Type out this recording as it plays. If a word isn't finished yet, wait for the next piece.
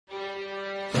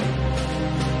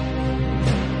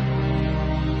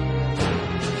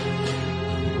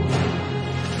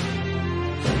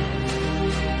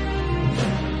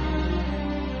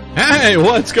Hey,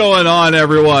 what's going on,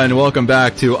 everyone? Welcome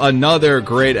back to another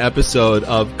great episode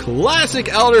of Classic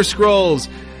Elder Scrolls.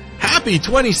 Happy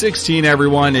 2016,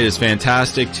 everyone. It is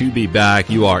fantastic to be back.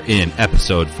 You are in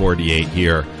episode 48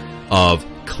 here of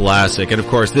Classic. And, of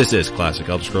course, this is Classic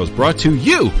Elder Scrolls, brought to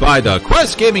you by the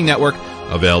Quest Gaming Network,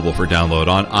 available for download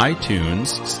on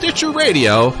iTunes, Stitcher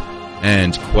Radio,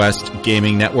 and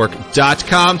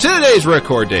QuestGamingNetwork.com. Today's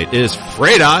record date is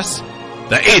Fredos,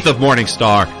 the 8th of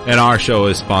Morningstar, and our show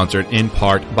is sponsored in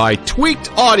part by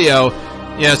Tweaked Audio.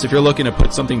 Yes, if you're looking to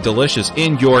put something delicious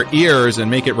in your ears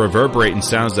and make it reverberate in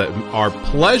sounds that are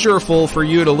pleasurable for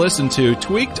you to listen to,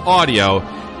 Tweaked Audio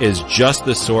is just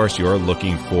the source you're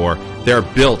looking for. They're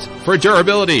built for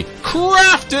durability,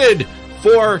 crafted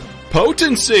for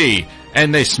potency,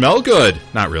 and they smell good.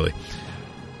 Not really.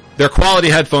 They're quality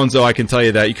headphones, though, I can tell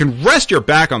you that. You can rest your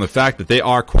back on the fact that they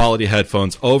are quality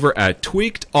headphones over at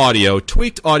Tweaked Audio,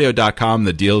 tweakedaudio.com.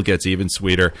 The deal gets even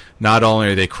sweeter. Not only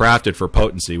are they crafted for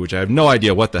potency, which I have no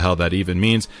idea what the hell that even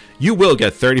means, you will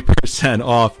get 30%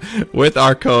 off with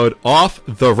our code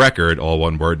OFFTHERECORD, all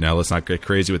one word. Now, let's not get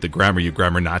crazy with the grammar, you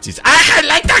grammar Nazis. I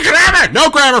like the grammar!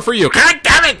 No grammar for you! God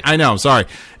damn it! I know, I'm sorry.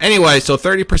 Anyway, so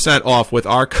 30% off with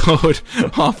our code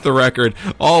OFFTHERECORD,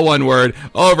 all one word,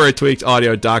 over at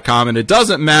tweakedaudio.com. And it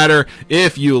doesn't matter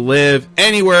if you live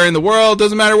anywhere in the world,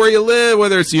 doesn't matter where you live,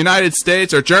 whether it's the United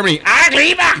States or Germany,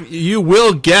 you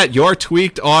will get your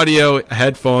Tweaked Audio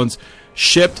headphones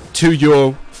shipped to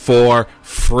you for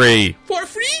free. For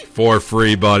free? For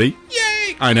free, buddy.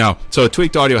 Yay! I know. So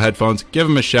Tweaked Audio headphones, give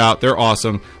them a shout. They're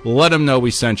awesome. Let them know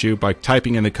we sent you by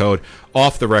typing in the code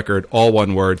OFFTHERECORD, all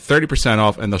one word, 30%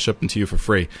 off, and they'll ship them to you for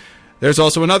free. There's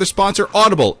also another sponsor,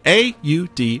 Audible,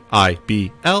 Audible,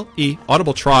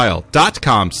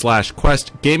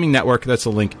 audibletrial.com/Quest Gaming Network. That's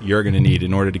the link you're going to need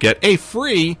in order to get a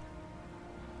free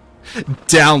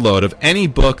download of any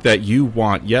book that you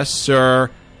want. Yes,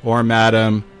 sir, or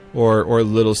madam, or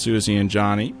little Susie and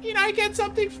Johnny. You know, I get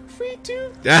something free,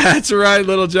 too. That's right,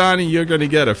 little Johnny. You're going to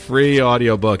get a free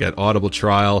audiobook at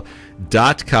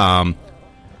audibletrial.com.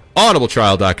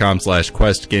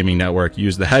 audibletrial.com/Quest Gaming Network.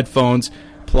 Use the headphones,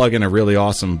 plug in a really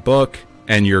awesome book,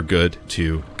 and you're good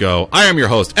to go. I am your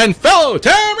host and fellow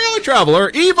Tamriel traveler,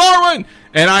 Eve Arwen,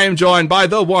 and I am joined by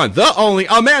the one, the only,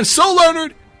 a man so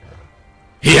learned,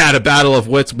 he had a battle of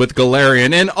wits with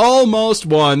Galarian and almost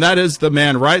won. That is the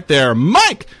man right there,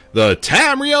 Mike, the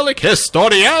Tamrielic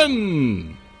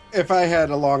historian. If I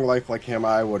had a long life like him,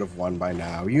 I would have won by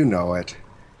now. You know it.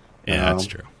 Yeah, that's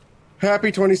true.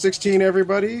 Happy 2016,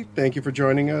 everybody. Thank you for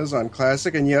joining us on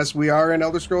Classic. And yes, we are in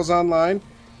Elder Scrolls Online.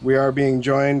 We are being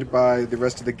joined by the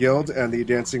rest of the guild and the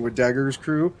Dancing with Daggers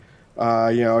crew.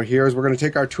 We're going to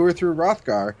take our tour through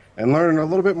Hrothgar and learn a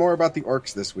little bit more about the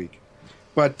Orcs this week.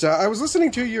 But I was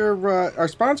listening to our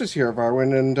sponsors here,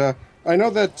 Varwin, and I know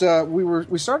that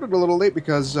we started a little late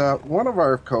because one of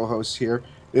our co-hosts here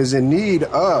is in need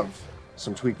of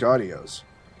some tweaked audios.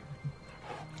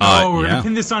 We're going to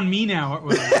pin this on me now.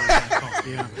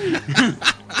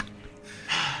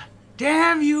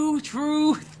 Damn you,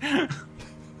 Truth!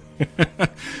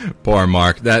 Poor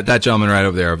Mark. That gentleman right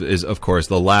over there is, of course,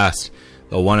 the last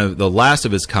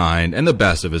of his kind and the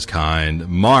best of his kind.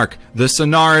 Mark, the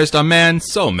Sonarist, a man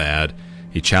so mad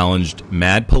he challenged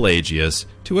Mad Pelagius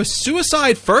to a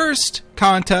suicide first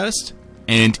contest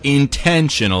and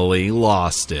intentionally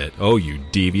lost it. Oh, you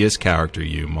devious character,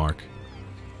 you, Mark.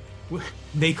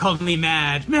 They call me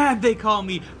mad. Mad, they call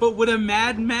me. But would a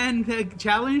madman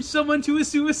challenge someone to a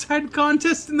suicide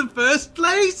contest in the first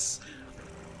place?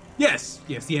 Yes.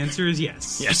 Yes, the answer is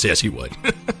yes. Yes, he would.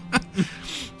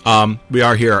 We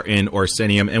are here in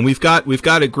Orsinium, and we've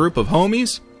got a group of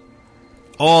homies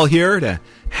all here to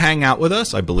hang out with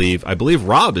us. I believe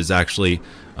Rob is actually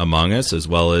among us, as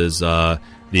well as the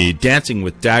Dancing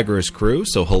with Daggers crew.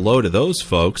 So hello to those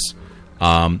folks.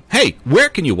 Hey, where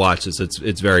can you watch this?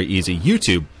 It's very easy.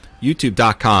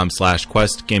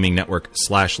 YouTube.com/Quest Gaming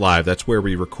Network/live. That's where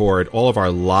we record all of our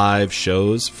live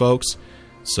shows, folks.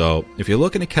 So if you're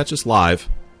looking to catch us live,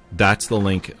 that's the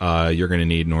link you're going to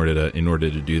need in order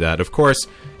to do that. Of course,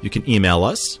 you can email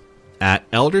us at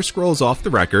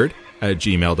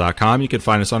elderscrollsofftherecord@gmail.com. You can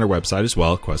find us on our website as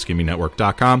well,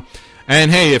 questgamingnetwork.com.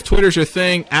 And hey, if Twitter's your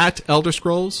thing, at Elder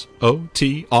Scrolls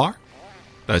OTR.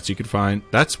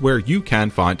 That's where you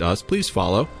can find us. Please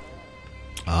follow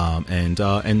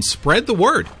and spread the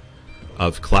word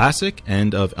of Classic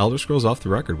and of Elder Scrolls Off the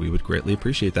Record. We would greatly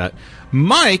appreciate that.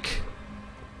 Mike,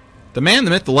 the man,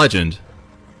 the myth, the legend,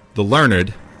 the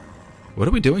learned, what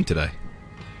are we doing today?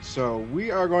 So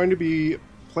we are going to be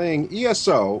playing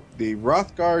ESO, the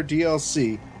Hrothgar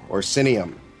DLC,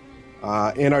 Orsinium.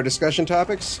 In our discussion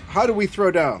topics, how do we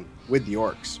throw down with the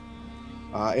Orcs?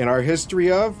 in our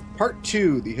history of Part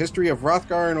 2, the history of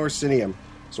Hrothgar and Orsinium.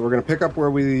 So we're going to pick up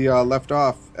where we left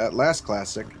off at last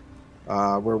Classic,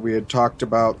 where we had talked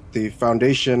about the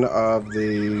foundation of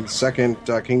the Second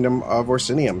Kingdom of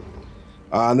Orsinium.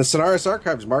 On the Sonaris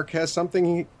Archives, Mark has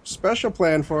something special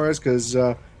planned for us, because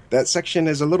that section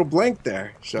is a little blank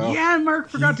there. So Yeah, Mark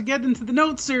forgot to get into the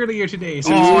notes earlier today.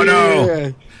 So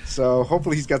no! So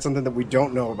hopefully he's got something that we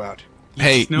don't know about.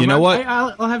 Hey, No, you know Mark,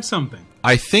 what? I'll have something.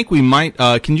 I think we might.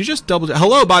 Can you just double?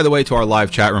 Hello, by the way, to our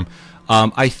live chat room.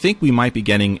 I think we might be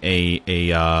getting a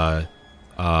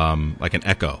like an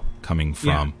echo coming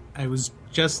from. Yeah, I was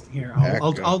just here.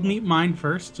 I'll meet mine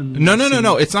first. And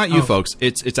No. It's not you, folks.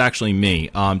 It's actually me.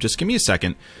 Just give me a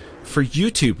second. For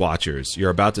YouTube watchers,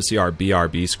 you're about to see our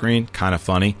BRB screen. Kind of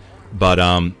funny, but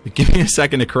give me a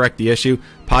second to correct the issue.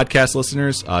 Podcast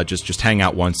listeners, just hang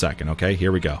out 1 second. Okay,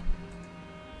 here we go.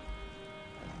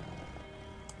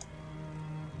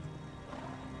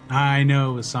 I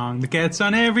know a song that gets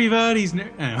on everybody's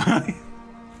anyway.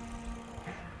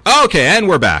 Okay, and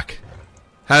we're back.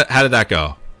 How did that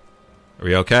go? Are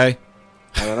we okay?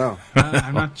 I don't know.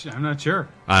 I'm not sure.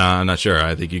 I'm not sure.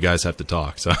 I think you guys have to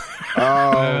talk. So.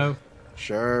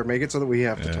 Sure. Make it so that we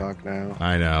have to talk now.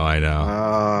 I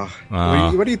know.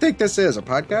 What do you think this is? A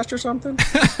podcast or something?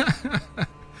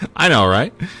 I know,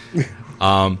 right?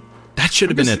 That should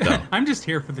have been it, though. I'm just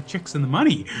here for the chicks and the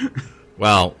money.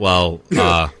 Well.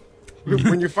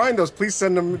 When you find those, please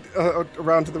send them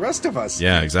around to the rest of us.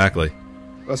 Yeah, exactly.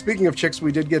 Well, speaking of chicks,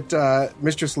 we did get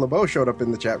Mistress LeBeau showed up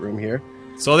in the chat room here.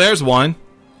 So there's one.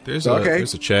 There's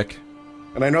a chick.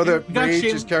 And I know that We got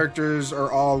Rage's characters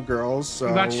are all girls. So,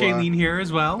 We got Shailene here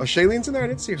as well. Oh, Shailene's in there? I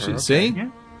didn't see her. Okay. See? Yeah.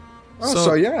 Oh,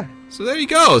 so yeah. So there you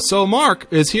go. So Mark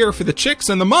is here for the chicks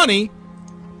and the money.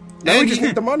 Now we just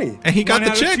need the money. And he got One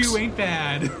the out of chicks. two ain't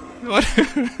bad. What?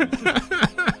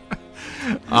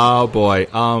 Oh boy.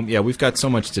 Yeah, we've got so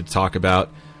much to talk about.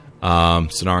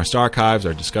 Sonaris Archives,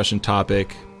 our discussion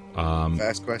topic.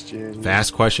 Fast question.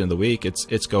 Fast question of the week.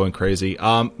 It's going crazy.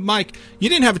 Mike, you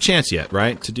didn't have a chance yet,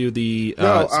 right, to do the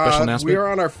special announcement? We are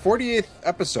on our 48th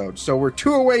episode, so we're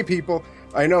 2 away, people.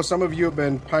 I know some of you have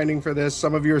been pining for this.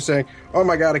 Some of you are saying, oh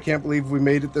my god, I can't believe we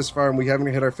made it this far and we haven't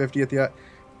hit our 50th yet.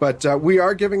 But we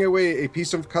are giving away a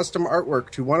piece of custom artwork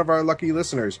to one of our lucky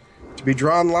listeners to be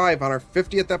drawn live on our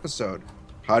 50th episode.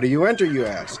 How do you enter, you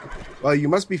ask? Well, you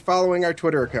must be following our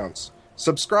Twitter accounts,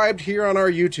 subscribed here on our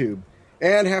YouTube,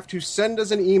 and have to send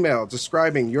us an email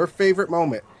describing your favorite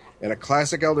moment in a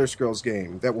classic Elder Scrolls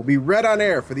game that will be read on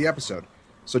air for the episode.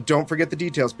 So don't forget the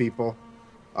details, people.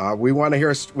 We want to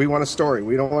hear. We want a story.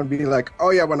 We don't want to be like,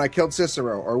 oh yeah, when I killed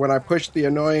Cicero, or when I pushed the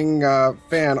annoying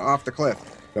fan off the cliff.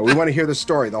 No, we want to hear the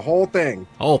story, the whole thing.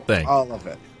 Whole thing. All of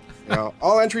it. You know,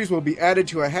 all entries will be added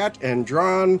to a hat and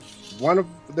drawn, one of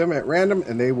them at random,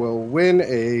 and they will win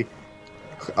a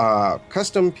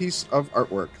custom piece of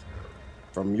artwork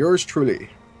from yours truly.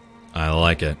 I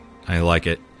like it.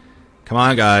 Come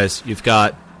on, guys. You've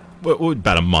got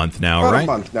about a month now, About right? a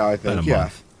month now, I think. About a Yeah.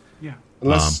 month. Yeah.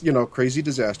 Unless, crazy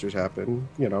disasters happen.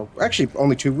 Actually,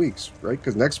 only 2 weeks, right?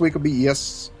 Because next week will be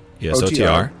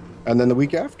ESOTR. And then the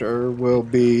week after will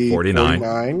be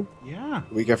 49. Yeah.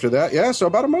 The week after that, yeah, so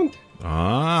about a month.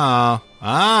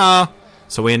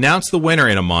 So we announced the winner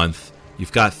in a month.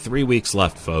 You've got 3 weeks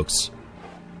left, folks.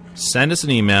 Send us an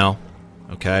email,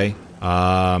 okay?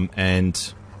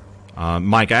 And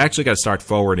Mike, I actually got to start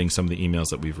forwarding some of the emails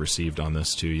that we've received on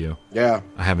this to you. Yeah.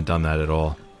 I haven't done that at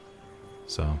all.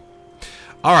 So,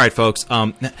 all right, folks.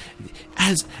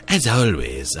 As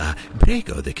always,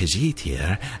 Brego the Khajiit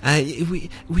here,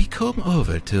 we come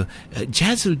over to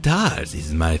Jazzle Dars. This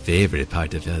is my favorite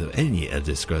part of any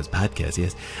Elder Scrolls podcast,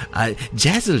 yes.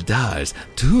 Jazzle Dars,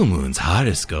 2 Moons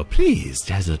horoscope. Please,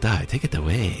 Jazzle Dar, take it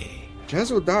away.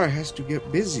 Jazzle Dar has to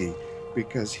get busy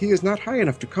because he is not high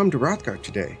enough to come to Hrothgar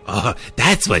today. Oh,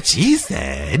 that's what she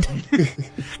said.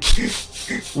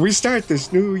 We start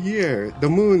this new year. The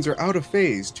moons are out of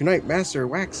phase. Tonight, Master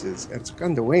waxes and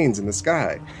Secunda wanes in the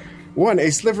sky. One,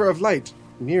 a sliver of light,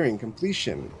 nearing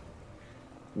completion.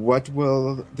 What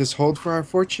will this hold for our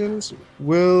fortunes?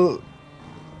 Will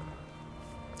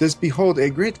this behold a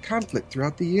great conflict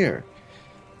throughout the year?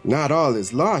 Not all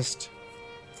is lost,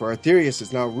 for Arthurius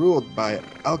is now ruled by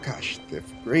Alkash, the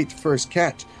great first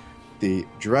cat, the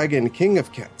dragon king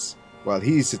of cats. While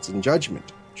he sits in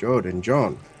judgment, Jode and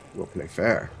John will play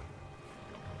fair.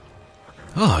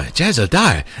 Oh, Jazzle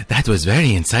Dar, that was very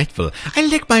insightful. I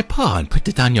lick my paw and put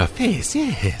it on your face.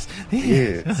 Yes.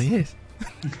 Yes. Oh, yes.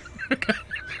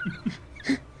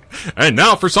 And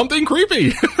now for something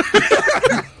creepy.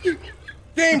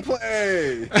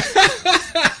 Gameplay!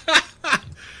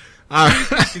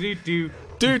 Do.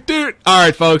 Doot, doot. All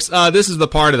right, folks. This is the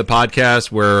part of the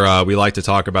podcast where we like to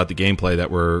talk about the gameplay that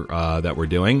we're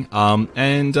doing.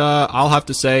 And I'll have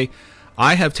to say,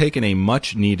 I have taken a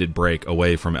much-needed break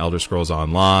away from Elder Scrolls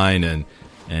Online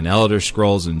and Elder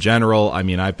Scrolls in general. I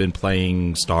mean, I've been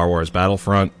playing Star Wars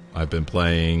Battlefront. I've been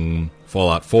playing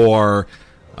Fallout 4.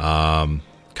 Some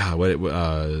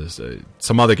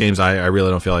other games I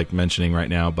really don't feel like mentioning right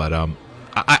now, but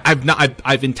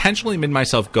I've intentionally made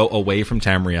myself go away from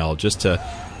Tamriel just to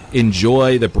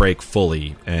enjoy the break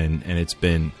fully, and it's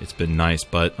been nice.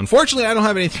 But unfortunately, I don't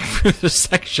have anything for this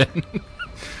section.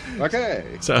 Okay.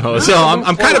 So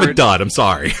I'm kind of a dud. I'm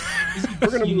sorry.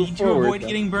 We're going You need to avoid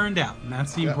getting burned out, and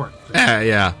that's the important thing.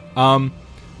 Yeah.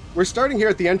 We're starting here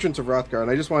at the entrance of Hrothgar, and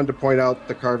I just wanted to point out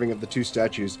the carving of the two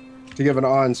statues to give an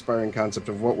awe-inspiring concept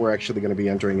of what we're actually going to be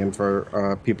entering in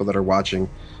for people that are watching.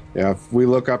 Yeah, if we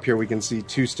look up here, we can see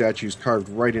two statues carved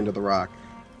right into the rock,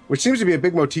 which seems to be a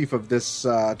big motif of this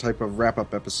type of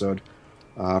wrap-up episode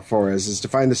for us, is to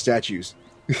find the statues,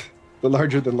 the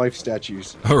larger-than-life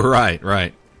statues.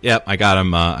 Right. Yep, I got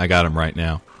him right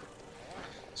now.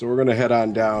 So we're going to head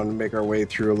on down, make our way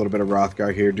through a little bit of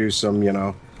Hrothgar here, do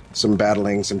some, some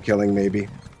battling, some killing, maybe.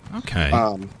 Okay.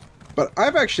 But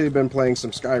I've actually been playing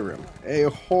some Skyrim, a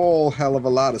whole hell of a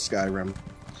lot of Skyrim.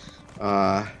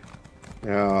 I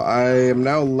am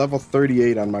now level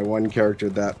 38 on my one character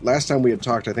that last time we had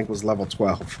talked, I think, was level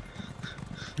 12.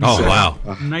 Oh, wow.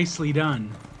 Nicely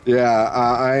done. Yeah,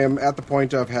 I am at the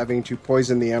point of having to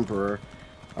poison the Emperor.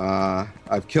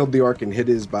 I've killed the orc and hid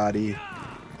his body.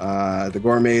 The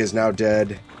gourmet is now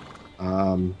dead.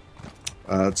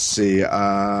 Let's see.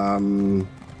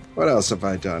 What else have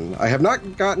I done? I have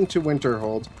not gotten to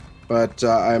Winterhold, but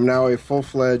I am now a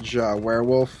full-fledged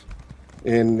werewolf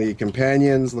in the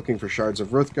Companions, looking for shards of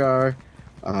Hrothgar.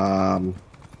 I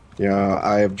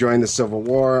have joined the Civil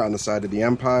War on the side of the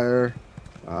Empire.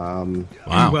 Wow.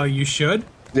 Well, you should.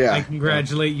 Yeah. I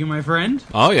congratulate you, my friend.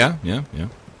 Oh, yeah.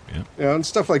 And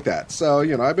stuff like that. So,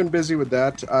 I've been busy with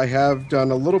that. I have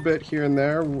done a little bit here and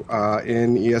there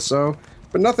in ESO,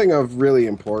 but nothing of really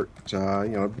import.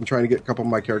 I've been trying to get a couple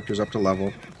of my characters up to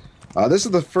level. This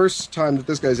is the first time that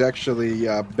this guy's actually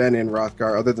been in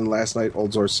Hrothgar, other than last night,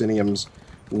 Old Orsinium's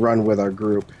run with our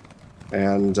group.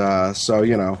 And so,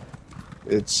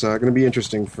 it's going to be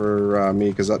interesting for me,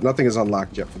 because nothing is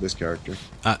unlocked yet for this character.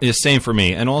 Same for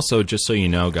me. And also, just so you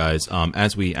know, guys,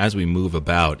 as we move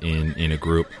about in a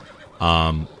group,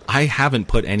 I haven't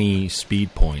put any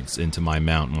speed points into my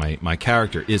mount. My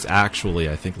character is actually,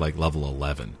 I think, like level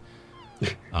 11.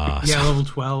 Level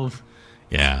 12.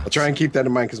 Yeah. I'll try and keep that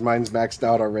in mind, because mine's maxed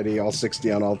out already, all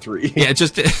 60 on all three. Yeah,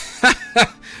 just...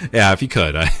 yeah, if you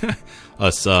could.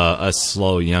 Us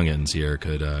slow youngins here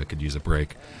could use a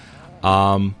break.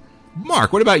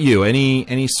 Mark, what about you?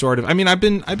 Any sort of... I mean, I've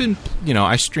been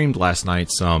I streamed last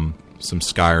night some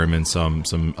Skyrim and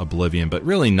some Oblivion, but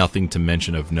really nothing to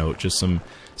mention of note. Just some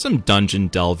dungeon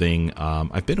delving.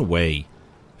 I've been away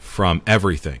from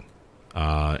everything,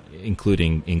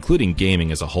 including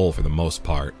gaming as a whole for the most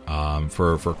part,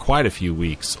 for quite a few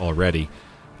weeks already.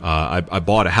 I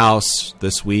bought a house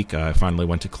this week. I finally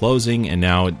went to closing, and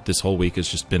now this whole week has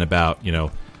just been about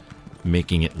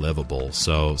making it livable.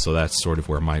 So that's sort of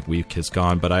where my week has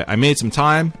gone. But I made some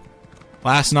time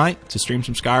last night to stream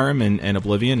some Skyrim and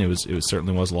Oblivion. It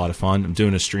certainly was a lot of fun. I'm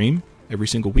doing a stream every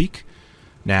single week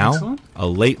now. Excellent. A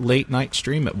late night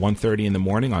stream at 1:30 in the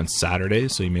morning on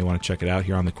Saturdays, so you may want to check it out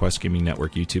here on the Quest Gaming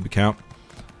Network YouTube account.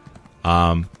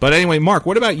 But anyway, Mark,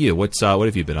 what about you? What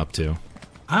have you been up to?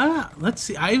 Let's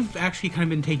see. I've actually kind of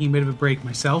been taking a bit of a break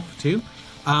myself too.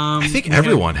 I think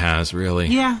everyone has, really.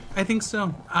 Yeah, I think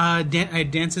so. I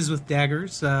had Dances with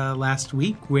Daggers last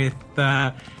week with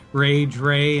Rage,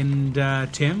 Ray, and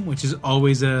Tim, which is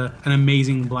always an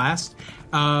amazing blast.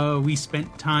 We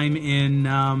spent time in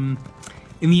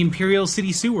the Imperial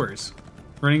City sewers,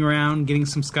 running around, getting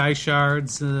some sky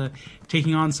shards,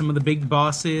 taking on some of the big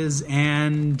bosses,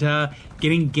 and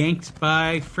getting ganked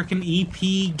by frickin'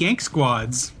 EP gank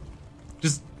squads.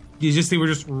 They were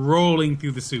just rolling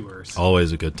through the sewers.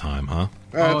 Always a good time, huh?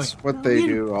 That's what they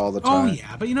do all the time. Oh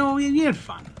yeah, but we had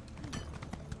fun.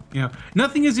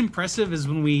 Nothing as impressive as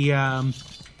when we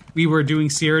were doing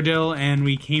Cyrodiil and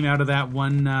we came out of that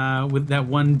one with that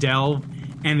one delve,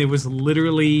 and there was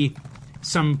literally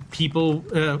some people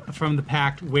from the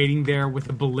pact waiting there with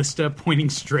a ballista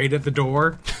pointing straight at the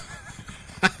door.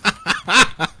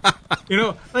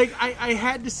 I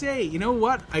had to say, you know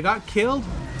what? I got killed.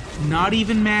 Not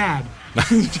even mad.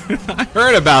 I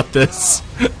heard about this.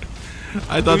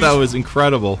 I thought that was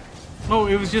incredible. Oh,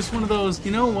 it was just one of those,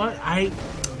 you know what?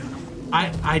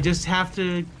 I just have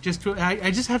to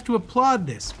applaud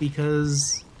this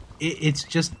because it's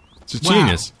just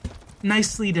genius.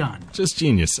 Nicely done. Just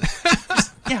genius.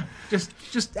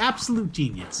 just absolute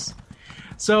genius.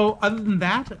 So other than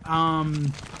that,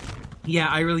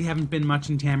 I really haven't been much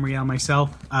in Tamriel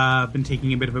myself. Been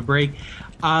taking a bit of a break.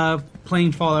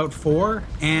 Playing Fallout 4,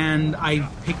 and I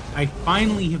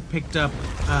finally have picked up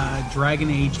Dragon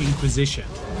Age Inquisition.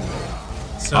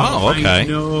 So okay. I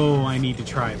know I need to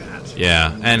try that.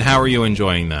 Yeah, and how are you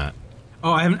enjoying that?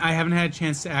 Oh, I haven't had a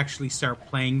chance to actually start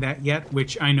playing that yet,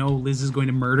 which I know Liz is going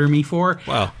to murder me for.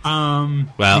 Well,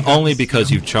 only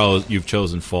because you've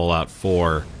chosen Fallout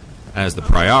 4 as the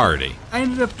priority. I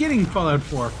ended up getting Fallout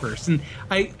 4 first, and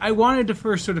I wanted to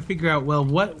first sort of figure out, well,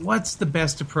 what's the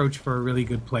best approach for a really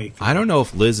good playthrough? I don't know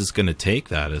if Liz is going to take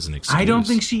that as an excuse. I don't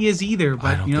think she is either,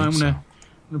 but I'm going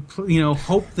to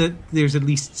hope that there's at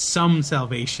least some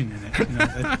salvation in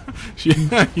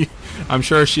it. I'm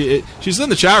sure she's in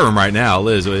the chat room right now,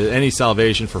 Liz. Any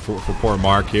salvation for poor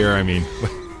Mark here? I mean,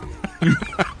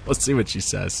 let's see what she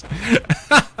says.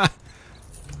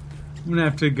 I'm going to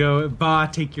have to go,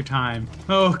 take your time.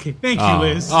 Okay, thank you,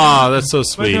 Liz. Oh, that's so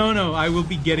sweet. But no, I will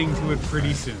be getting to it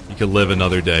pretty soon. You could live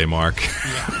another day, Mark.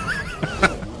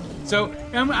 Yeah. So,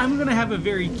 I'm going to have a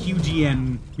very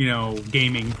QGN,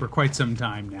 gaming for quite some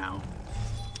time now.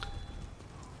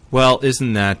 Well,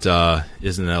 isn't that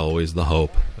always the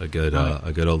hope? A good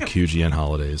old QGN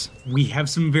holidays. We have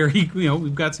some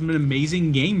we've got some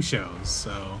amazing game shows,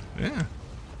 so... Yeah.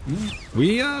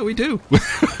 We do.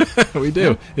 We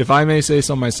do. If I may say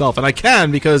so myself. And I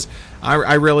can because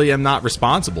I really am not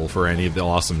responsible for any of the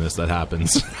awesomeness that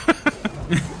happens.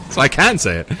 So I can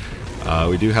say it.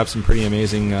 We do have some pretty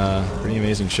amazing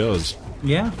shows.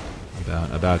 Yeah.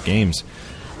 About games.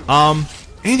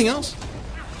 Anything else?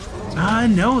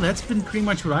 No, that's been pretty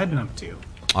much what I've been up to.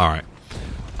 All right.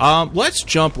 Let's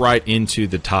jump right into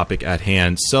the topic at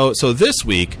hand. So this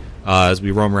week, as we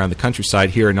roam around the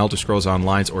countryside here in Elder Scrolls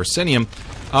Online's Orsinium,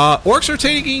 orcs are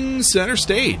taking center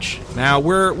stage. Now,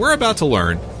 we're about to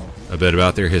learn a bit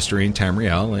about their history in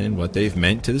Tamriel and what they've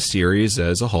meant to the series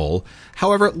as a whole.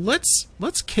 However, let's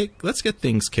get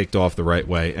things kicked off the right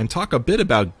way and talk a bit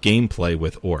about gameplay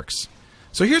with orcs.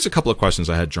 So here's a couple of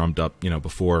questions I had drummed up,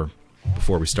 before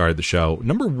we started the show.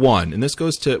 Number one, and this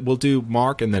goes to, we'll do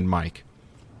Mark and then Mike.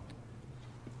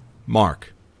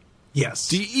 Mark. Yes.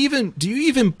 Do you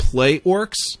even play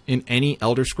orcs in any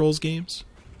Elder Scrolls games?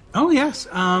 Oh, yes.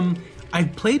 I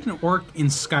played an orc in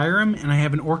Skyrim, and I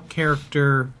have an orc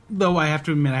character, though I have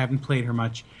to admit I haven't played her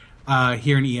much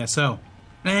here in ESO.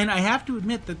 And I have to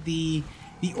admit that the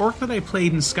orc that I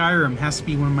played in Skyrim has to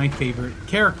be one of my favorite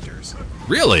characters.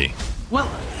 Really?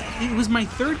 Well, it was my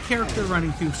third character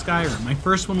running through Skyrim. My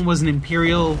first one was an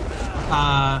Imperial, and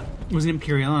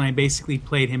I basically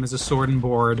played him as a sword and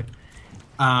board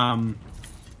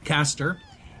caster.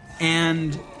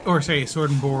 A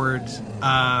sword and board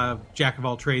jack of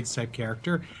all trades type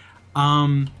character.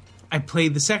 I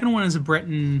played the second one as a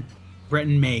Breton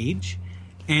mage,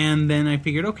 and then I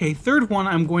figured, okay, third one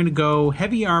I'm going to go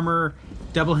heavy armor,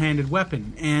 double-handed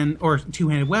weapon or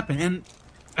two-handed weapon, and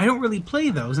I don't really play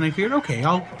those, and I figured, okay,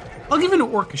 I'll give an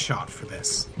orc a shot for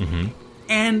this. Mm-hmm.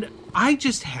 And I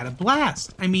just had a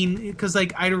blast. I mean, because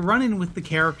I'd run in with the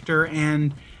character,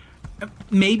 and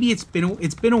maybe it's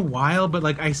been a while, but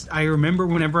I remember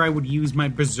whenever I would use my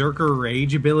Berserker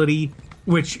Rage ability,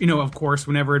 which, of course,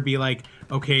 whenever it'd be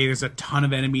okay, there's a ton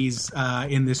of enemies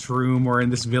in this room or in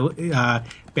this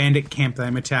bandit camp that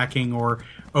I'm attacking, or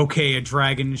okay, a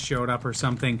dragon showed up or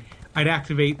something, I'd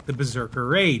activate the Berserker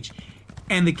Rage.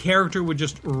 And the character would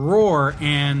just roar,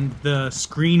 and the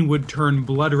screen would turn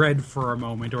blood red for a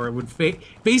moment, or it would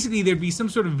basically there'd be some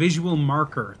sort of visual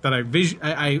marker that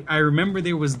I remember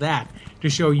there was that to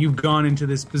show you've gone into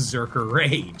this Berserker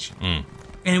Rage, and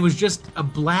it was just a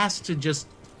blast to just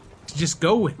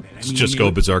go with it.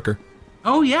 Go Berserker.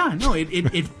 Oh yeah, no, it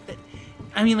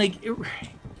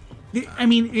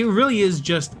really is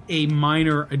just a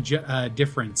minor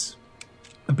difference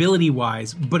ability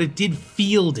wise, but it did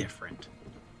feel different.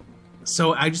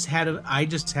 So I just had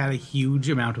a huge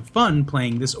amount of fun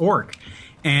playing this orc,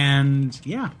 and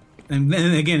yeah, and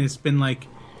then again, it's been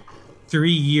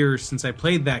 3 years since I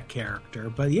played that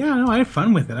character, but yeah, no, I had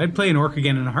fun with it. I'd play an orc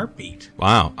again in a heartbeat.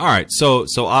 Wow. All right. So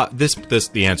this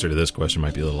the answer to this question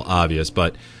might be a little obvious,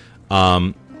 but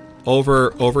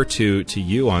over to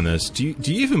you on this. Do you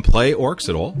even play orcs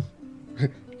at all?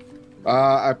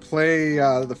 I play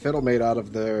the fiddle made out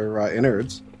of their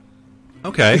innards.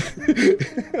 Okay.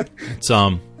 It's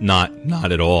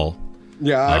not at all.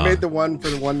 Yeah, I made the one for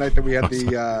the one night that we had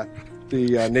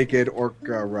the naked orc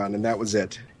run, and that was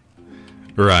it.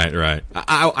 Right.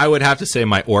 I would have to say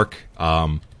my orc,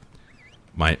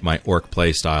 my orc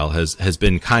play style has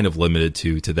been kind of limited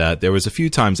to that. There was a few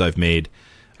times I've made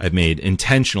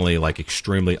intentionally like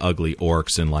extremely ugly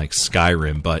orcs in like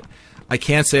Skyrim, but I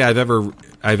can't say I've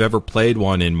ever played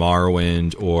one in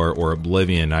Morrowind or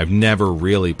Oblivion. I've never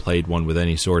really played one with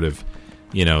any sort of,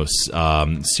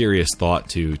 serious thought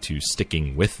to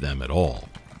sticking with them at all.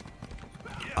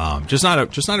 Just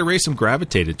not a race I'm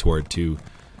gravitated toward, to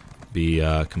be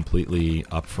completely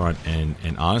upfront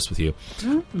and honest with you.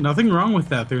 Nothing wrong with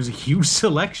that. There's a huge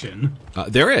selection.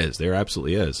 There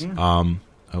absolutely is. Yeah.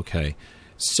 Okay.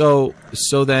 So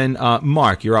then,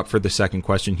 Mark, you're up for the second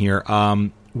question here.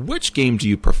 Which game do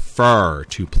you prefer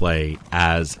to play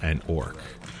as an orc?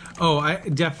 Oh,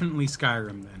 definitely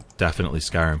Skyrim then. Definitely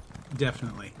Skyrim.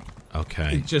 Definitely.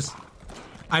 Okay. It just,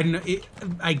 I don't know.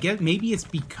 I get maybe it's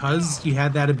because you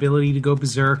had that ability to go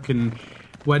berserk and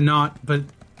whatnot, but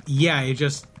yeah,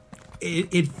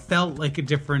 it felt like a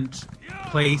different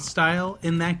play style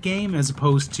in that game as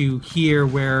opposed to here,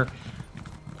 where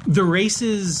the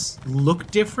races look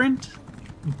different,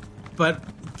 but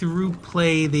through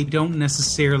play they don't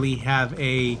necessarily have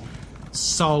a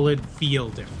solid feel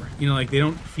different. Like they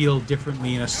don't feel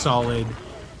differently in a solid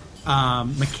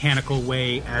mechanical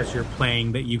way as you're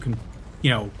playing, that you can,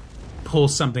 pull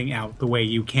something out the way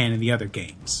you can in the other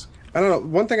games. I don't know.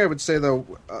 One thing I would say, though,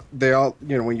 they all,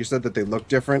 when you said that they look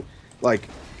different, like,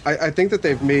 I think that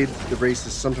they've made the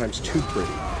races sometimes too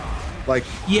pretty. Like,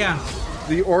 yeah.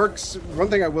 The orcs, one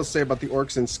thing I will say about the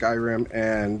orcs in Skyrim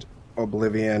and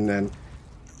Oblivion, and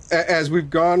as we've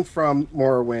gone from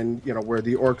Morrowind, where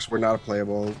the orcs were not a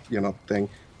playable, thing,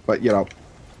 but,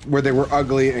 where they were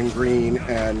ugly and green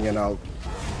and,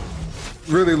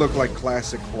 really looked like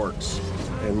classic orcs,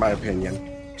 in my opinion,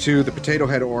 to the potato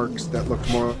head orcs that looked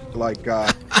more like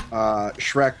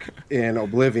Shrek in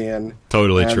Oblivion.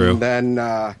 Totally true. And then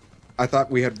I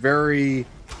thought we had very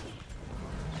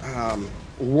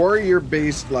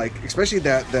warrior-based, like, especially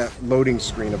that loading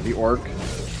screen of the orc,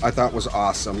 I thought was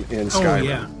awesome in Skyrim. Oh,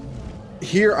 yeah.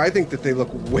 Here, I think that they look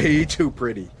way too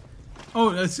pretty. Oh,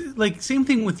 it's like same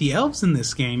thing with the elves in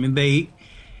this game, and the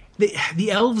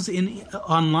elves in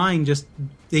online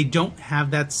they don't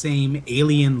have that same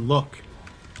alien look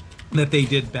that they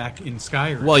did back in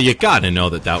Skyrim. Well, you got to know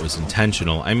that was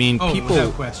intentional. I mean, people,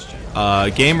 without question,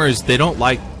 gamers, they don't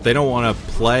want to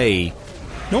play.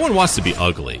 No one wants to be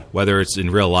ugly, whether it's in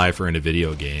real life or in a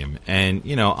video game. And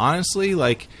honestly,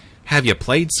 like, have you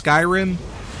played Skyrim?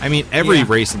 I mean, every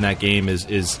race in that game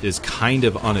is kind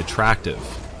of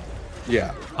unattractive.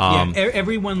 Yeah.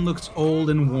 Everyone looks old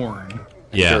and worn.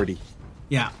 And dirty.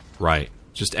 Yeah. Right.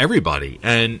 Just everybody.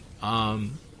 And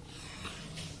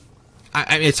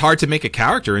it's hard to make a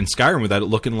character in Skyrim without it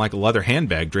looking like a leather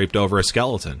handbag draped over a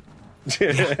skeleton.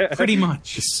 Yeah, pretty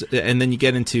much. And then you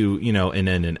get into, in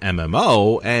an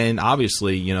MMO, and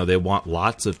obviously, they want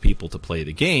lots of people to play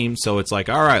the game, so it's like,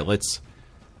 all right,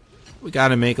 we got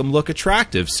to make them look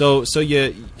attractive. So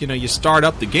you start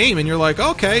up the game, and you're like,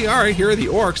 okay, all right, here are the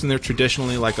orcs, and they're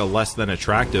traditionally like a less than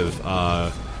attractive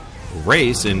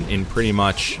race in pretty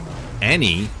much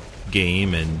any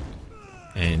game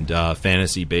and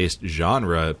fantasy-based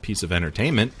genre piece of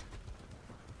entertainment.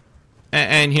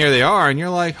 And here they are, and you're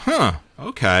like, huh,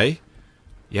 okay.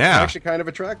 Yeah. They're actually kind of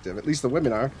attractive. At least the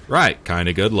women are. Right, kind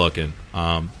of good looking.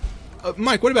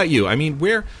 Mike, what about you? I mean,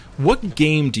 what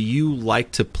game do you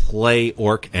like to play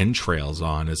orc entrails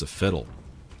on as a fiddle?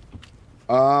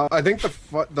 I think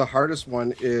the hardest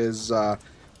one is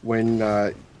when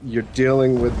you're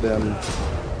dealing with them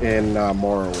in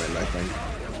Morrowind, I think.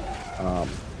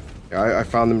 I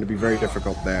found them to be very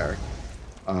difficult there.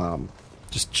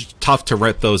 Just tough to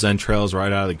rip those entrails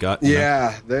right out of the gut.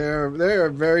 Yeah, they're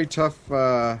very tough.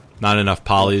 Not enough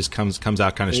polys, comes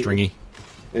out kind of stringy.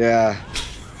 Yeah.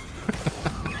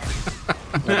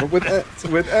 But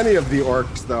with any of the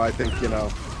orcs, though, I think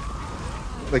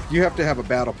like you have to have a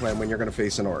battle plan when you're going to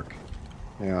face an orc.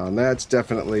 And that's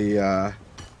definitely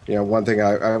one thing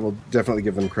I will definitely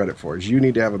give them credit for is you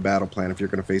need to have a battle plan if you're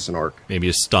going to face an orc. Maybe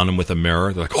you stun them with a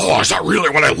mirror. They're like, oh, is that really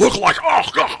what I look like? Oh,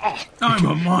 God. I'm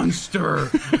a monster.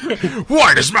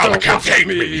 Why does Malacath hate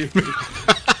me?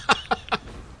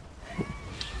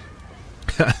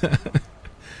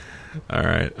 All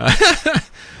right.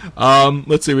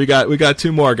 Let's see. We got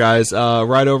two more guys.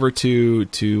 Right over to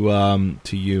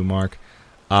you, Mark.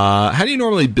 How do you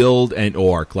normally build an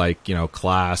orc? Like,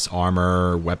 class,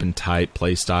 armor, weapon type,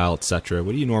 playstyle, etc.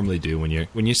 What do you normally do when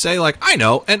you say, like, I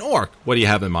know, an orc? What do you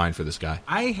have in mind for this guy?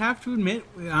 I have to admit,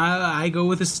 I go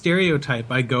with a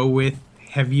stereotype. I go with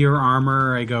heavier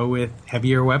armor. I go with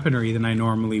heavier weaponry than I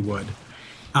normally would.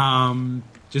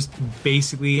 just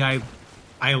basically I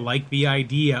like the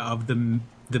idea of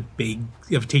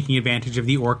of taking advantage of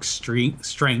the orc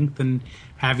strength and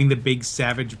having the big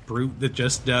savage brute that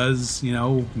just does,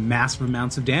 massive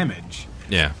amounts of damage.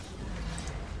 Yeah.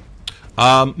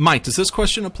 Mike, does this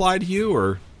question apply to you,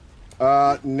 or?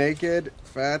 Naked,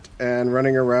 fat, and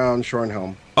running around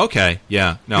Shornhelm. Okay,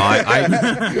 yeah. No,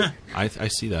 I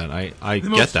see that. I The get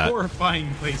most that.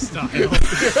 horrifying play style.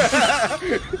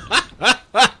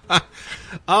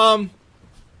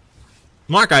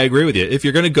 Mark, I agree with you. If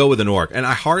you're going to go with an orc, and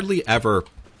I hardly ever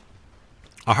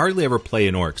play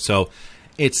an orc, so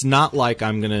it's not like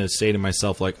I'm going to say to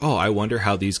myself, like, oh, I wonder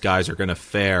how these guys are going to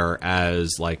fare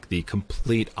as, like, the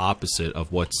complete opposite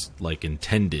of what's, like,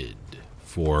 intended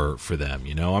for them,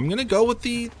 I'm going to go with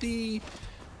the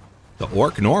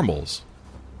orc normals,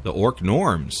 the orc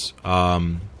norms,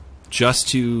 just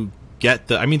to get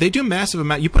they do massive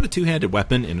amount. You put a two-handed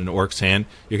weapon in an orc's hand,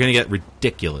 you're going to get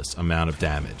ridiculous amount of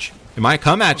damage. It might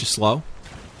come at you slow,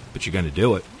 but you're going to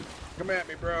do it. Come at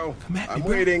me, bro. Come at me, I'm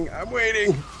bro. I'm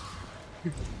waiting.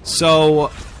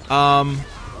 So,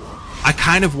 I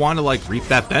kind of want to, like, reap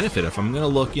that benefit. If I'm going to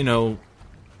look,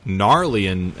 gnarly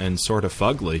and sort of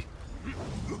fugly,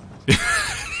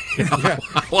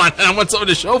 I want someone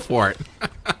to show for it.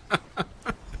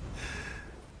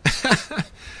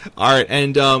 All right,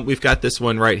 and we've got this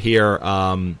one right here.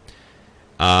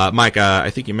 Mike, I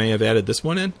think you may have added this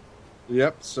one in.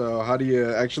 Yep, so how do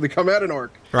you actually come at an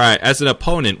orc? Right, as an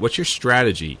opponent, what's your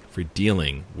strategy for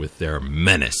dealing with their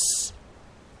menace?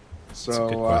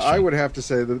 So I would have to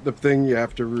say that the thing you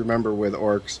have to remember with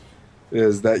orcs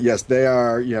is that, yes, they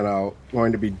are,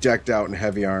 going to be decked out in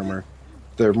heavy armor.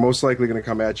 They're most likely going to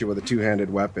come at you with a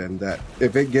two-handed weapon that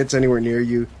if it gets anywhere near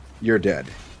you, you're dead.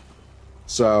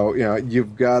 So,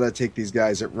 you've got to take these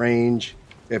guys at range.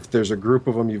 If there's a group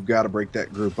of them, you've got to break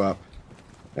that group up.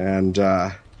 And,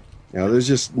 there's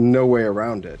just no way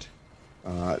around it.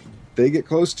 They get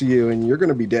close to you, and you're going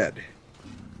to be dead.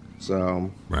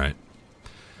 So, right.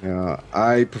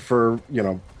 I prefer,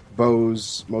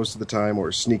 bows most of the time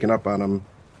or sneaking up on them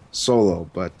solo.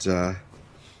 But,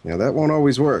 that won't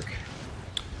always work.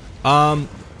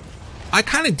 I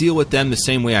kind of deal with them the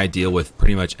same way I deal with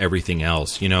pretty much everything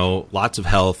else. Lots of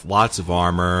health, lots of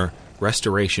armor,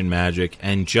 restoration magic,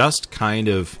 and just kind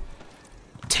of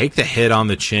take the hit on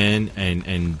the chin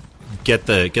and get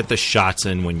the shots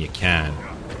in when you can.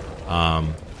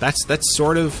 That's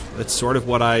sort of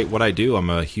what I do. I'm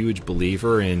a huge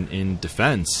believer in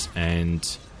defense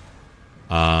and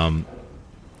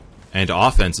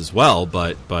offense as well.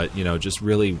 But just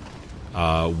really.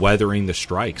 Weathering the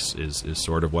strikes is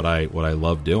sort of what I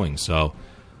love doing. So,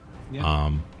 that's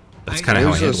kind of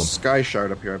how I handle them. There's a sky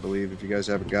shard up here, I believe. If you guys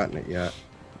haven't gotten it yet.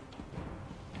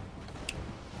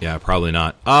 Yeah, probably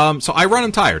not. So I run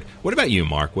them tired. What about you,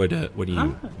 Mark? What do you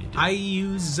do? I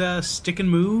use stick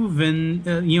and move, and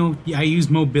I use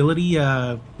mobility.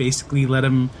 Basically, let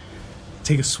them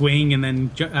take a swing and then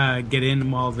get in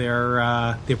while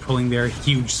they're pulling their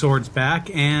huge swords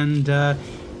back, and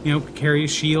carry a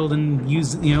shield and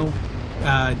use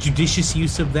judicious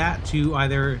use of that to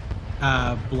either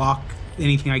block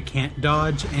anything I can't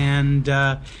dodge and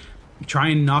try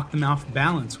and knock them off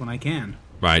balance when I can.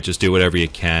 Right, just do whatever you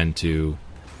can to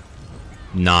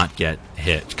not get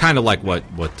hit. Kind of like what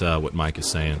Mike is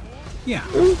saying. Yeah.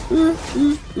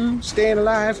 Staying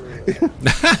alive.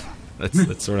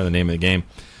 That's sort of the name of the game.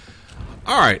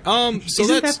 All right. So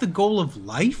isn't that the goal of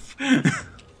life?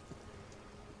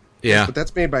 Yeah, but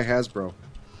that's made by Hasbro.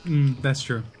 That's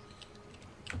true.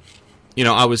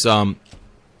 I was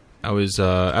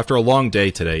after a long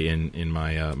day today in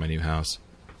my my new house,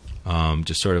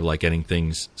 just sort of like getting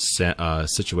things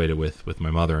situated with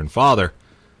my mother and father,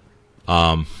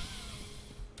 who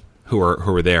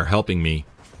were there helping me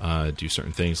do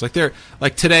certain things.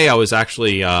 Like today, I was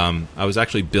actually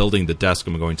building the desk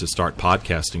I'm going to start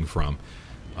podcasting from.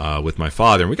 With my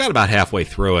father, and we got about halfway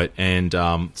through it, and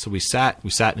so we sat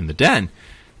in the den,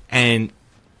 and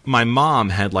my mom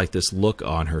had like this look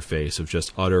on her face of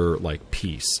just utter like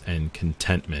peace and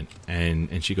contentment,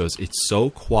 and she goes, "It's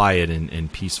so quiet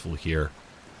and peaceful here.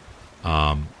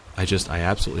 I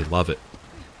absolutely love it."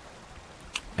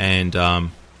 And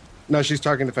no, she's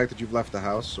talking the fact that you've left the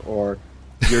house, or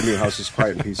your new house is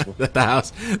quiet and peaceful. the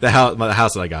house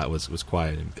that I got was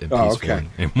quiet and peaceful. Oh, okay.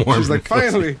 And warm. She's like,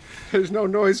 finally, there's no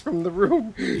noise from the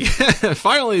room. Yeah,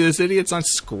 finally, this idiot's not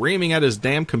screaming at his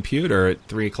damn computer at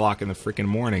 3:00 in the freaking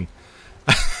morning.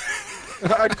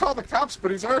 I'd call the cops,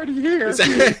 but he's already here.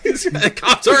 The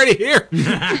cops already here.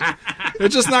 They're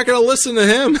just not going to listen to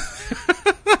him.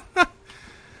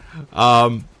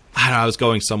 I was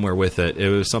going somewhere with it. It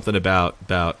was something about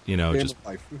just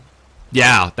life.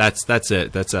 Yeah, that's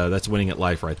it. That's winning at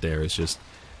life right there. It's just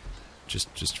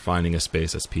finding a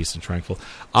space that's peace and tranquil.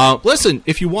 Listen,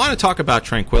 if you want to talk about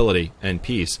tranquility and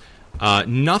peace,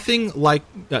 nothing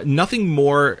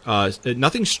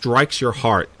strikes your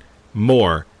heart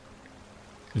more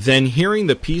than hearing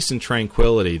the peace and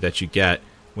tranquility that you get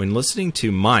when listening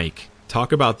to Mike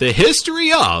talk about the history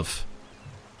of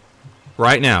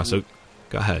right now. So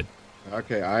go ahead.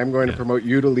 Okay, I'm going to promote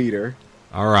you to leader.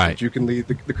 All right. So you can lead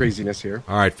the craziness here.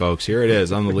 All right, folks. Here it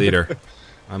is. I'm the leader.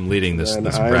 I'm leading this I'm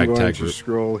ragtag going group. to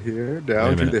scroll here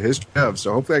down to the history of.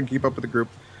 So hopefully I can keep up with the group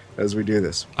as we do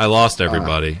this. I lost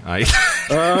everybody.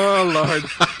 Oh, Lord.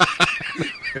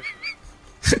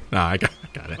 No, I got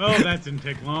it. Well, that didn't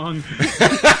take long.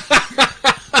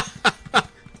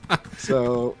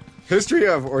 So, history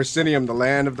of Orsinium, the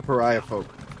land of the pariah folk.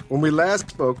 When we last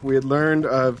spoke, we had learned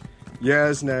of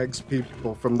Yazneg's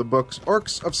people from the books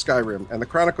Orcs of Skyrim and the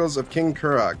Chronicles of King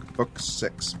Kurag, Book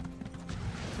 6.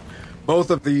 Both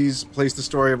of these place the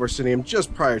story of Orsinium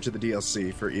just prior to the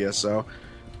DLC for ESO.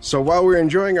 So while we're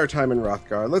enjoying our time in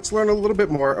Hrothgar, let's learn a little bit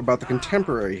more about the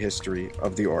contemporary history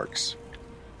of the Orcs.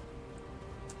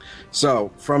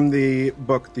 So, from the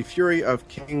book The Fury of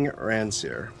King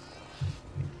Ransir.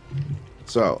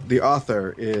 So, the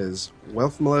author is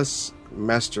Welfmelus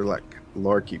Masterlek,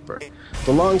 Lorekeeper.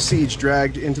 The long siege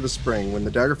dragged into the spring when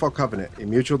the Daggerfall Covenant, a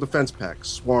mutual defense pact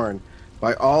sworn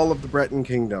by all of the Breton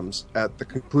kingdoms at the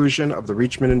conclusion of the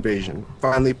Reachman invasion,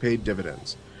 finally paid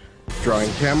dividends, drawing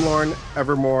Camlorn,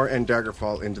 Evermore, and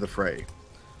Daggerfall into the fray.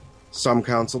 Some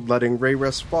counseled letting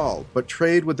Rayrest fall, but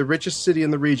trade with the richest city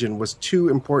in the region was too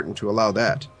important to allow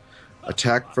that.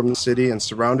 Attacked from the city and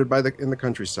surrounded in the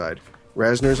countryside,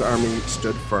 Rasnur's army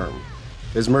stood firm.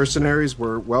 His mercenaries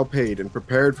were well paid and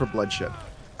prepared for bloodshed,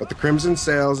 but the crimson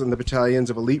sails and the battalions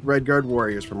of elite Redguard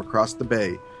warriors from across the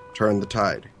bay turned the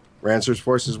tide. Rancer's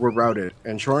forces were routed,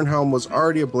 and Shornhelm was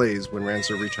already ablaze when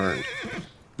Rancer returned.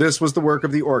 This was the work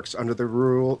of the Orcs under the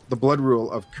blood rule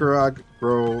of Kurag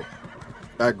Bro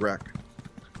Bagrak.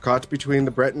 Caught between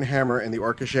the Breton hammer and the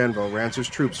Orcish anvil, Rancer's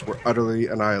troops were utterly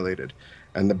annihilated,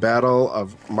 and the Battle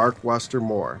of Markwaster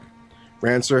Moor.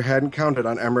 Rancer hadn't counted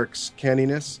on Emmerich's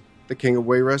canniness. The king of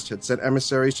Wayrest had sent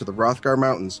emissaries to the Hrothgar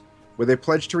Mountains, where they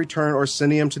pledged to return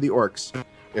Orsinium to the Orcs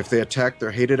if they attacked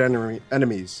their hated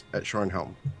enemies at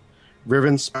Shornhelm.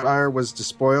 Rivenspire was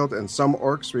despoiled, and some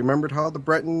Orcs remembered how the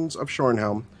Bretons of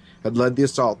Shornhelm had led the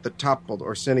assault that toppled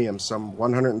Orsinium some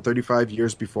 135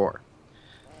 years before.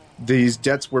 These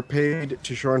debts were paid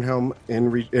to Shornhelm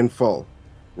in full.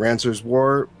 Rancer's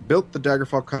war built the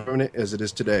Daggerfall Covenant as it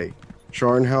is today.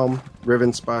 Shornhelm,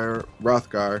 Rivenspire,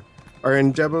 Hrothgar are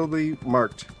indelibly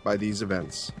marked by these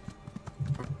events.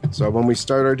 So when we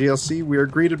start our DLC, we are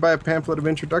greeted by a pamphlet of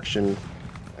introduction,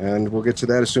 and we'll get to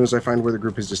that as soon as I find where the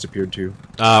group has disappeared to.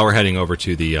 We're heading over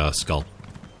to the skull.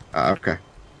 Okay.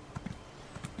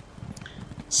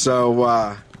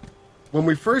 So, when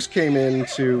we first came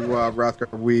into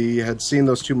Hrothgar, we had seen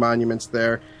those two monuments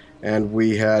there, and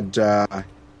we had a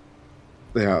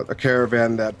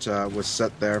caravan that was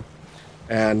set there.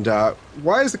 And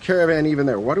why is the caravan even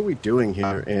there? What are we doing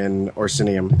here in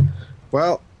Orsinium?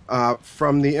 Well,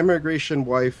 from the immigration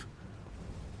wife,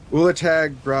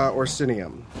 Ulatag Gra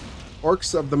Orsinium,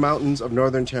 Orcs of the mountains of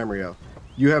northern Tamriel,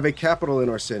 you have a capital in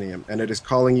Orsinium, and it is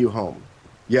calling you home.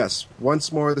 Yes,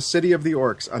 once more, the city of the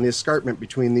Orcs on the escarpment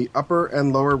between the upper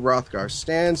and lower Hrothgar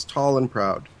stands tall and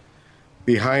proud.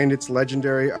 Behind its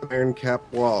legendary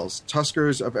iron-capped walls,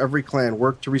 tuskers of every clan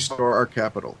work to restore our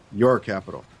capital, your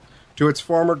capital, to its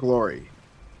former glory.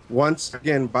 Once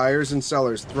again, buyers and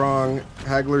sellers throng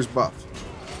Haggler's Buff.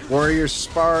 Warriors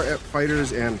spar at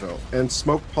fighters' anvil, and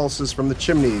smoke pulses from the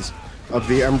chimneys of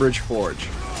the Embridge Forge.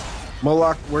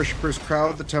 Moloch worshippers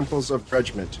crowd the temples of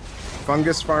Regiment.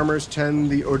 Fungus farmers tend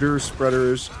the odor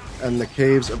spreaders and the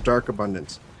caves of dark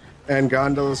abundance, and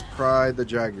gondolas pride the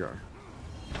jaguar.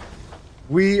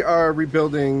 We are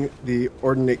rebuilding the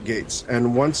ordinate gates,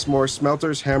 and once more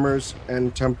smelters, hammers,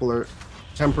 and temper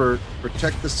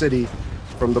protect the city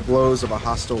from the blows of a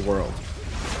hostile world.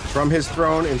 From his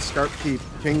throne in Scarp Keep,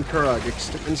 King Kurag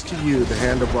extends to you the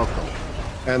hand of welcome,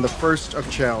 and the first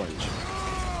of challenge.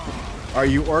 Are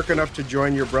you orc enough to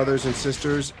join your brothers and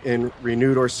sisters in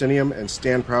renewed Orsinium and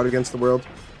stand proud against the world?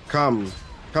 Come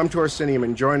to Orsinium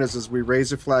and join us as we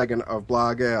raise a flagon of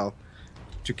Blagael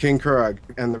to King Kurag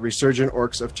and the resurgent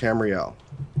Orcs of Tamriel.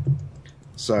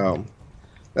 So,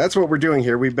 that's what we're doing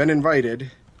here. We've been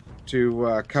invited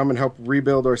to come and help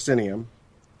rebuild Orsinium.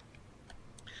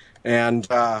 And,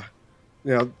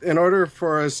 in order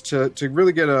for us to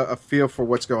really get a feel for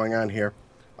what's going on here,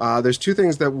 there's two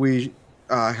things that we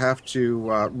have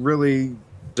to really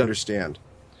understand.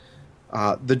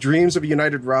 The dreams of a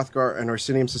united Hrothgar and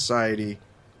Orsinium society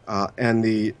and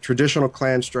the traditional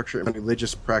clan structure and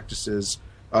religious practices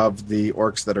of the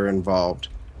orcs that are involved.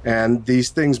 And these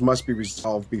things must be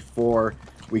resolved before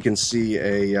we can see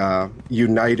a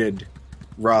united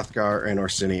Hrothgar and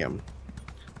Orsinium.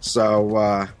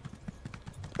 So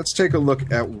let's take a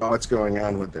look at what's going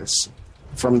on with this.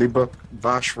 From the book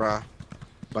Vashra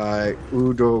by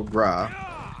Udo Gra,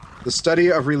 The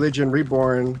Study of Religion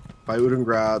Reborn by Udon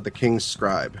Gra, the King's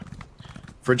Scribe.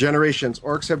 For generations,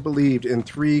 orcs have believed in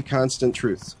three constant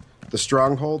truths: the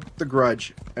stronghold, the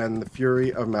grudge, and the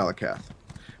fury of Malacath.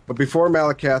 But before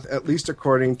Malacath, at least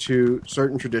according to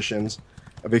certain traditions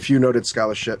of a few noted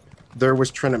scholarship, there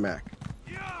was Trinimac.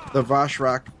 The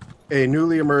Vashrak, a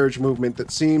newly emerged movement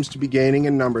that seems to be gaining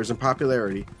in numbers and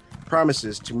popularity,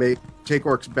 promises to take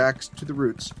orcs back to the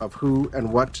roots of who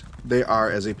and what they are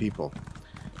as a people.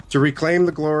 To reclaim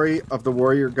the glory of the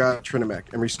warrior god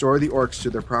Trinimac and restore the orcs to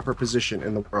their proper position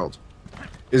in the world.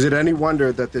 Is it any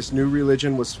wonder that this new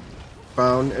religion was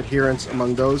found adherents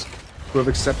among those who have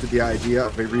accepted the idea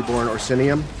of a reborn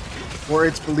Orsinium? For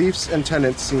its beliefs and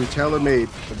tenets seem tailor-made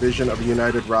for the vision of a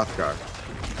united Hrothgar.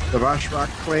 The Vashrak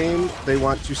claim they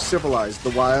want to civilize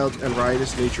the wild and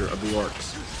riotous nature of the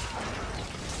orcs.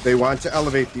 They want to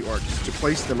elevate the orcs, to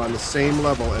place them on the same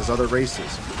level as other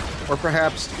races, or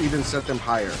perhaps even set them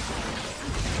higher.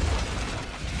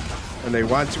 And they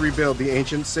want to rebuild the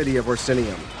ancient city of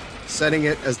Orsinium, setting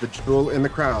it as the jewel in the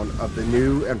crown of the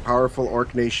new and powerful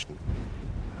orc nation.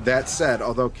 That said,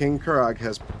 although King Kurag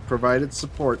has provided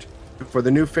support for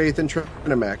the new faith in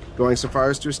Trinimac, going so far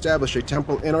as to establish a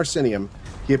temple in Orsinium,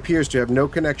 he appears to have no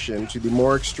connection to the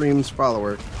more extreme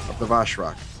follower of the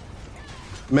Vashrak.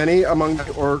 Many among the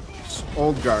orcs'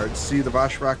 old guards see the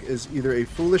Vashrak as either a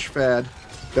foolish fad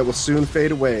that will soon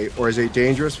fade away, or as a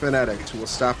dangerous fanatic who will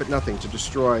stop at nothing to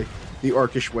destroy the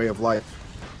orcish way of life.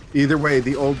 Either way,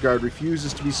 the old guard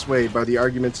refuses to be swayed by the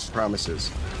arguments and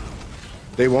promises.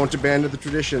 They won't abandon the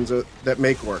traditions that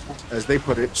make orcs, as they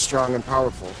put it, strong and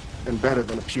powerful, and better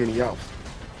than a puny elf.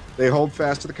 They hold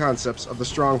fast to the concepts of the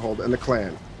stronghold and the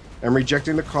clan, and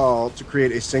rejecting the call to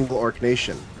create a single orc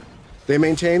nation. They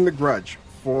maintain the grudge,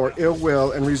 for ill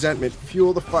will and resentment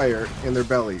fuel the fire in their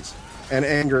bellies, and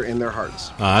anger in their hearts.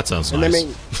 Ah, that sounds nice.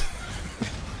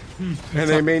 And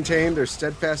they maintain their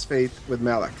steadfast faith with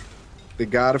Malak, the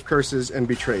god of curses and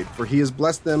betrayed, for he has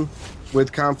blessed them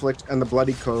with conflict and the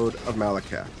bloody code of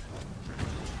Malacath.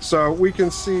 So we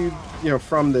can see,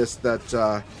 from this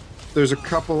that there's a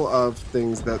couple of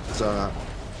things that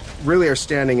really are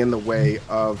standing in the way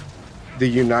of the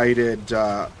united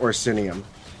Orsinium,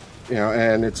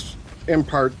 and it's in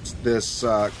part this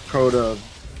code of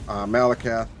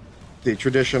Malacath, the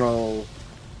traditional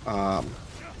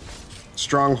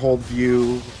stronghold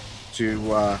view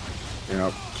to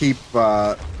keep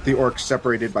the orcs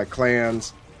separated by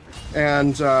clans,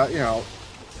 and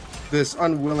this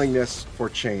unwillingness for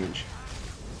change.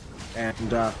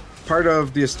 And part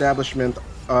of the establishment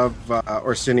of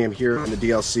Orsinium here in the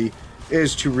DLC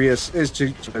is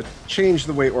to change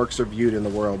the way orcs are viewed in the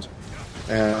world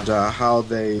and how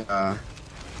they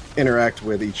interact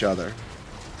with each other.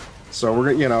 So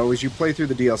we're as you play through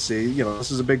the DLC,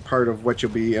 this is a big part of what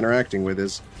you'll be interacting with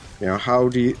is how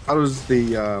does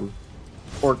the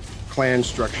orc clan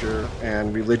structure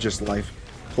and religious life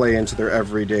play into their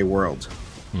everyday world.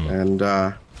 And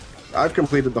I've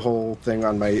completed the whole thing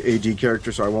on my AD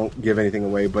character, so I won't give anything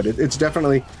away, but it's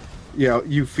definitely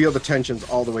you feel the tensions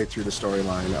all the way through the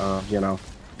storyline of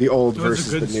the old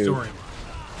versus the new. Storyline.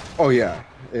 Oh yeah,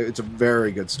 it's a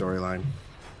very good storyline.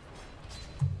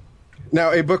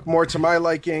 Now, a book more to my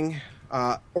liking,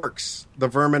 Orcs, The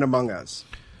Vermin Among Us,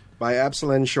 by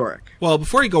Absalon Shorik. Well,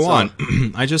 before you go on,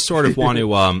 I just sort of want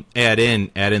to add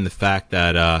in the fact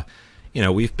that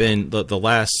we've been the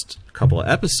last couple of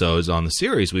episodes on the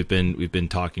series we've been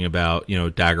talking about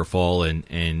Daggerfall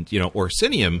and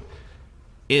Orsinium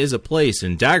is a place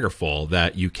in Daggerfall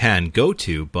that you can go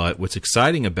to, but what's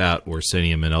exciting about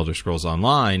Orsinium and Elder Scrolls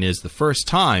Online is the first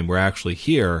time we're actually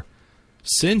here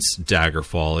since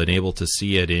Daggerfall and able to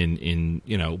see it in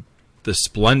the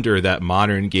splendor that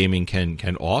modern gaming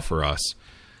can offer us.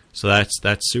 So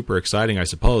that's super exciting, I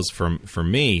suppose, for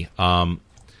me.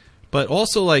 But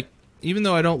also, even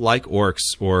though I don't like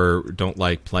orcs or don't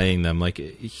like playing them,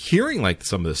 hearing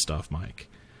some of this stuff, Mike,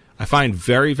 I find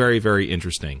very, very, very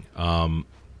interesting.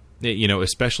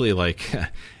 Especially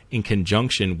in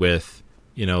conjunction with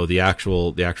the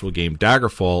actual game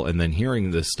Daggerfall, and then hearing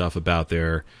this stuff about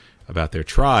their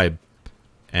tribe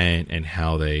and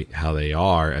how they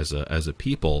are as a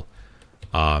people.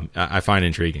 I find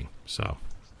intriguing. So,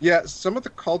 yeah, some of the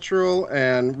cultural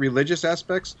and religious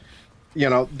aspects,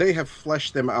 they have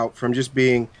fleshed them out from just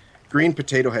being green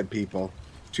potato head people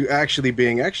to actually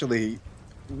being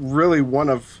really one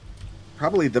of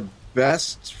probably the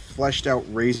best fleshed out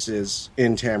races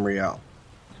in Tamriel.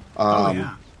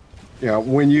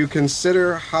 When you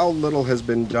consider how little has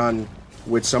been done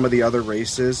with some of the other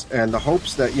races and the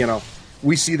hopes that,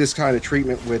 we see this kind of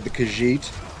treatment with the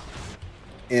Khajiit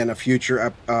in a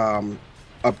future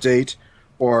update,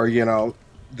 or,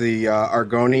 the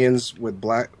Argonians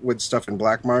with stuff in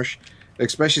Blackmarsh,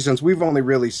 especially since we've only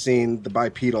really seen the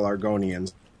bipedal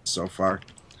Argonians so far.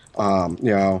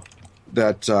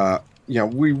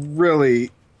 We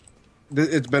really,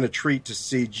 it's been a treat to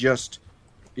see just,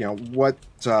 what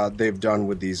they've done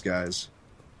with these guys.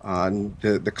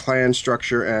 The clan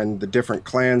structure and the different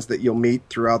clans that you'll meet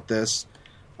throughout this,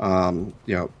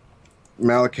 Malacath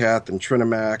and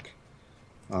Trinimac.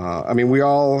 We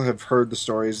all have heard the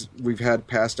stories. We've had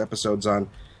past episodes on,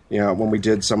 when we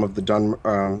did some of the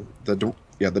Dunmer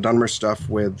stuff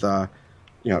with,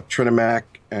 Trinimac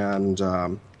and,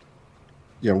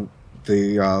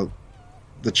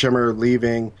 the Chimmer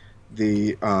leaving,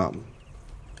 the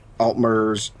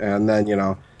Altmers, and then,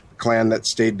 the clan that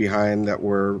stayed behind that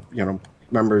were,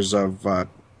 members of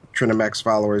Trinimac's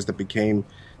followers that became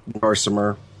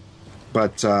Dorsimer.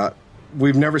 But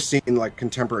we've never seen,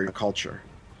 contemporary culture.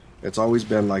 It's always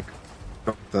been,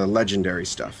 the legendary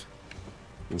stuff.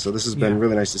 And so this has been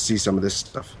really nice to see some of this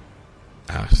stuff.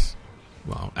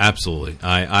 Well, absolutely.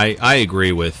 I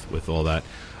agree with all that.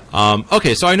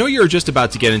 Okay, so I know you're just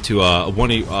about to get into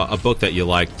a book that you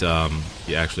liked.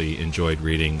 You actually enjoyed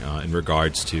reading in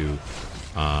regards to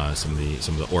some of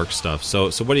the orc stuff. So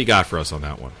what do you got for us on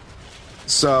that one?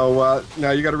 So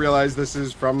now you got to realize this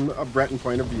is from a Breton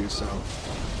point of view. So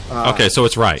okay, so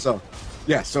it's right. So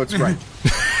it's right.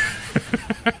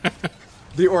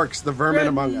 The Orcs, the Vermin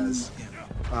Among Us,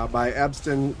 by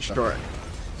Abston Stork.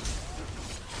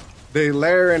 They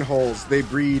lair in holes, they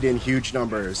breed in huge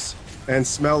numbers, and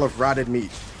smell of rotted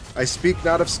meat. I speak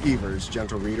not of skeevers,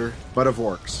 gentle reader, but of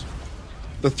orcs.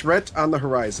 The threat on the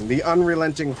horizon, the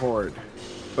unrelenting horde.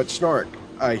 But Snork,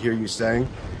 I hear you saying,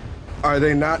 are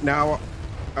they not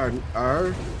our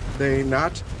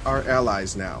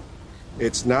allies now?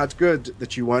 It's not good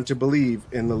that you want to believe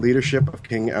in the leadership of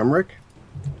King Emmerich.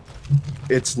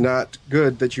 It's not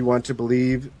good that you want to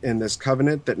believe in this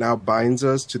covenant that now binds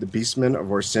us to the beastmen of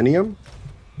Orsinium.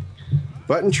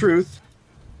 But in truth,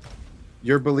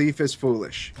 your belief is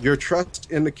foolish. Your trust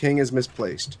in the king is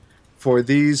misplaced. For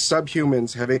these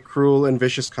subhumans have a cruel and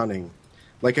vicious cunning.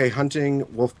 Like a hunting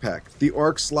wolf pack, the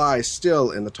orcs lie still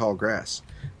in the tall grass.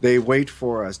 They wait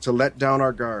for us to let down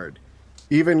our guard.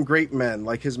 Even great men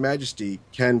like His Majesty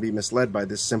can be misled by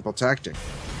this simple tactic.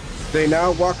 They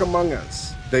now walk among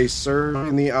us. They serve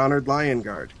in the honored Lion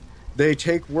Guard. They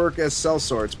take work as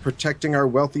sellswords, protecting our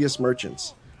wealthiest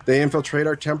merchants. They infiltrate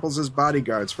our temples as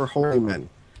bodyguards for holy men.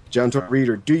 Gentle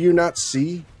reader, do you not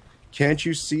see? Can't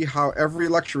you see how every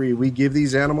luxury we give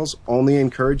these animals only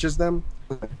encourages them?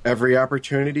 Every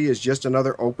opportunity is just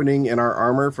another opening in our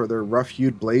armor for their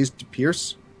rough-hued blades to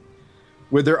pierce.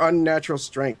 With their unnatural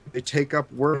strength, they take up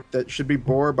work that should be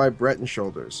bore by Breton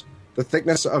shoulders. The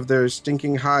thickness of their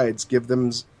stinking hides give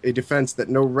them a defense that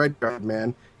no Redguard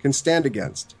man can stand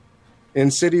against.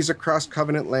 In cities across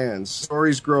Covenant lands,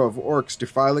 stories grow of orcs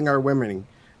defiling our women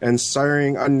and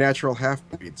siring unnatural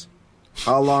half-breeds.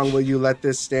 How long will you let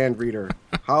this stand, reader?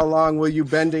 How long will you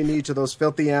bend a knee to those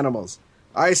filthy animals?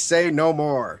 I say no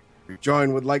more.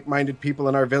 Join with like-minded people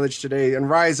in our village today and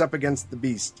rise up against the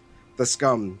beast, the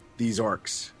scum, these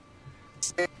orcs.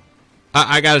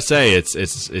 I gotta say, it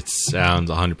sounds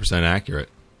 100% accurate.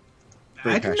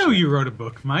 I didn't know you wrote a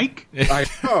book, Mike. I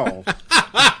know.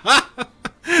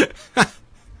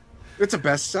 It's a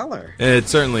bestseller. It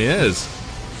certainly is.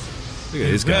 Look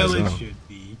at these guys. Well, it should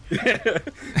be.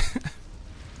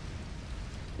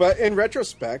 But in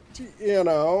retrospect,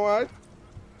 I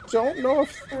don't know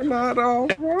if they're not all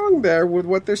wrong there with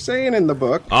what they're saying in the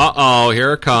book. Uh-oh,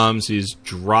 here it comes. He's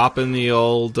dropping the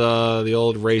old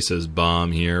racist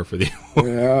bomb here for the...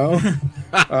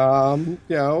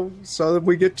 So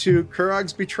we get to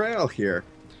Kurog's betrayal here.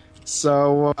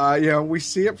 So, we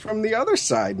see it from the other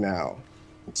side now.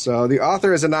 So the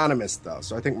author is anonymous, though,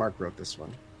 so I think Mark wrote this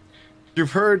one.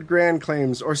 You've heard grand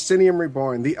claims, Orsinium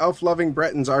reborn, the elf-loving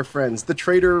Bretons our friends, the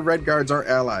traitor Redguards our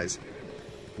allies.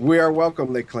 We are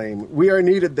welcome, they claim. We are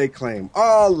needed, they claim.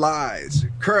 All lies.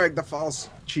 Kurog, the false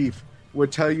chief, would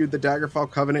tell you the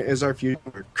Daggerfall covenant is our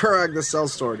future. Kurog, the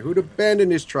sellsword, who'd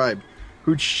abandoned his tribe,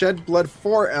 who'd shed blood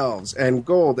for elves and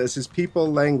gold as his people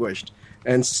languished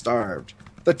and starved.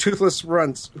 The toothless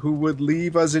runts who would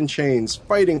leave us in chains,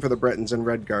 fighting for the Bretons and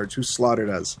Redguards who slaughtered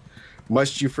us.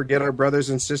 Must you forget our brothers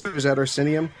and sisters at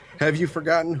Orsinium? Have you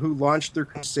forgotten who launched their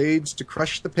crusades to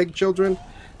crush the pig children?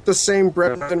 The same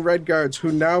Bretons and Redguards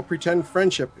who now pretend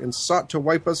friendship and sought to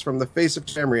wipe us from the face of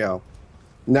Tamriel.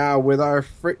 Now, with our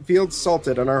fields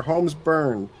salted and our homes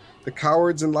burned, the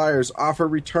cowards and liars offer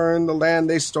return the land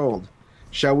they stole.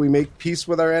 Shall we make peace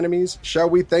with our enemies? Shall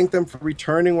we thank them for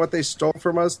returning what they stole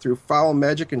from us through foul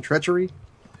magic and treachery?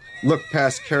 Look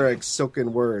past Carrag's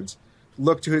silken words.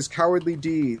 Look to his cowardly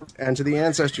deeds and to the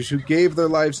ancestors who gave their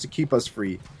lives to keep us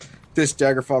free. This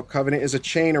Daggerfall covenant is a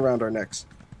chain around our necks.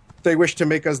 They wish to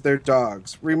make us their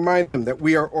dogs. Remind them that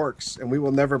we are orcs, and we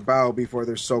will never bow before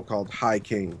their so-called High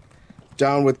King.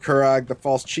 Down with Kurag, the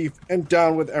false chief, and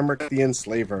down with Emmerich, the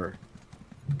enslaver.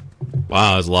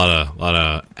 Wow, there's a lot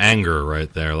of anger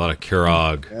right there. A lot of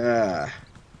Kurag. Yeah.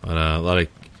 A lot of.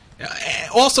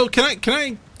 Also, can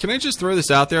I just throw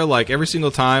this out there? Like every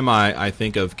single time I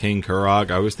think of King Kurag,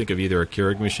 I always think of either a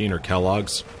Keurig machine or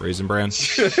Kellogg's Raisin Bran.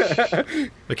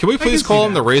 Like, can we please call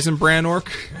him the Raisin Bran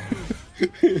orc?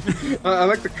 I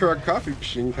like the Keurig coffee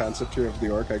machine concept here of the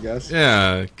orc, I guess.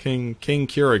 Yeah, King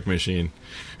Keurig machine.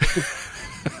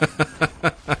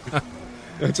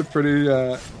 That's a pretty.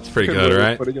 It's pretty good,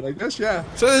 right? Putting it, I guess, yeah.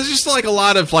 So there's just like a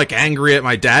lot of like angry at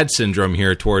my dad syndrome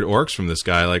here toward orcs from this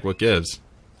guy. Like, what gives?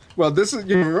 Well, this is,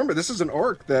 you remember, this is an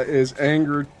orc that is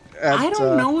angered at... I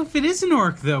don't know if it is an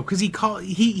orc, though, because he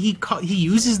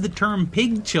uses the term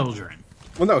pig children.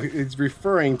 Well, no, he's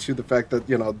referring to the fact that,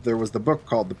 there was the book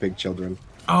called The Pig Children.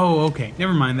 Oh, okay.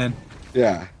 Never mind, then.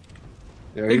 Yeah.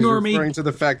 He's Ignore referring me. to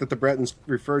the fact that the Bretons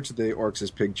referred to the orcs as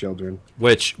pig children.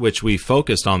 Which we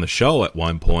focused on the show at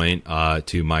one point,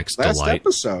 to Mike's Last delight.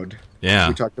 episode. Yeah.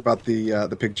 We talked about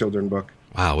the Pig Children book.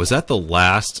 Wow, was that the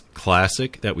last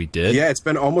classic that we did? Yeah, it's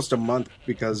been almost a month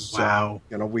because Wow.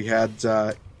 We had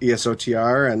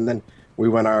ESOTR and then we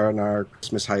went on our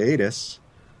Christmas hiatus.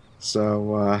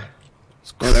 So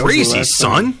It's crazy,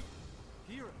 son.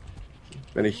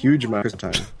 It's been a huge amount of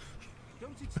time.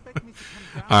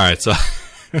 All right, so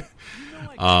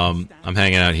I'm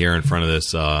hanging out here in front of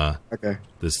this Okay.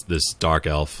 this dark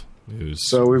elf who's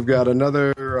So we've got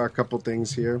another couple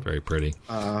things here. very pretty.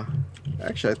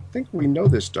 Actually, I think we know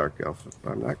this dark elf. If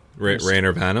I'm not.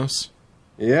 Rainer Vanos.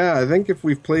 Yeah, I think if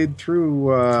we've played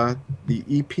through the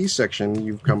EP section,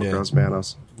 you've come across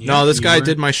Manos. No, this guy were-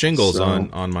 did my shingles So,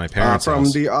 on my parents' from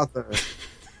house. the author.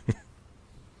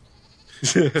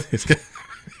 He's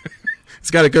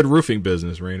got a good roofing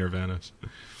business, Rainer Vanos.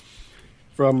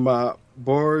 From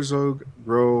Borzog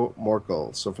Gro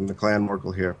Morkel, so from the clan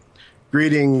Morkel here.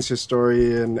 Greetings,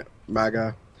 historian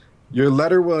Maga. Your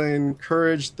letter will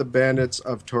encourage the bandits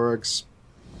of Torag's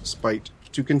spite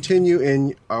to continue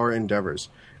in our endeavors.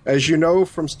 As you know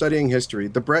from studying history,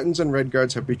 the Bretons and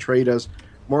Redguards have betrayed us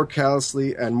more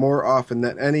callously and more often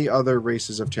than any other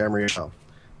races of Tamriel.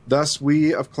 Thus,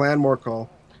 we of Clan Morkel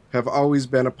have always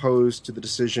been opposed to the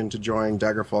decision to join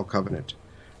Daggerfall Covenant.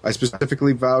 I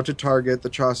specifically vow to target the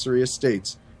Chaucery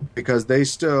estates because they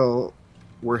still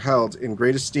were held in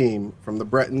great esteem from the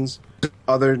Bretons to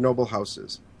other noble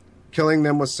houses. Killing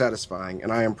them was satisfying,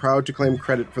 and I am proud to claim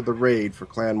credit for the raid for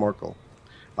Clan Morkel.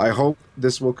 I hope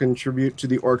this will contribute to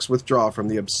the Orcs' withdrawal from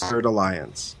the absurd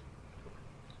alliance.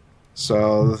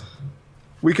 So,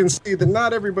 we can see that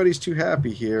not everybody's too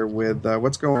happy here with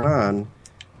what's going on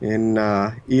in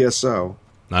ESO.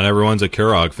 Not everyone's a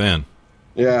Kurog fan.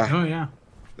 Yeah, Oh, yeah.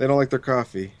 they don't like their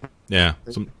coffee. Yeah,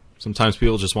 sometimes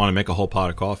people just want to make a whole pot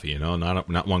of coffee,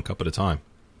 not one cup at a time.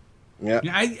 Yeah.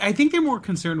 Yeah, I think they're more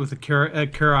concerned with the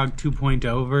Kurog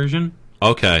 2.0 version.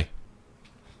 Okay.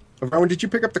 Rowan, did you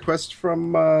pick up the quest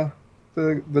from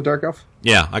the Dark Elf?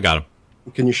 Yeah, I got him.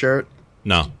 Can you share it?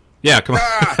 No. Yeah, come on.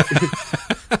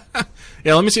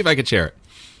 Yeah, let me see if I can share it.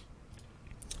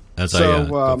 As I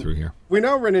go through here. We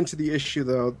now run into the issue,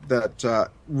 though, that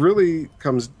really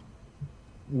comes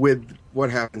with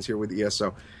what happens here with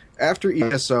ESO. After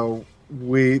ESO,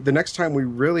 the next time we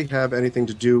really have anything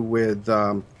to do with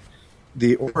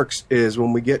the Orcs is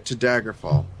when we get to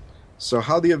Daggerfall. So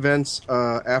how the events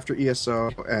after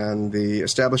ESO and the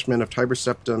establishment of Tiber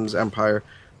Septim's empire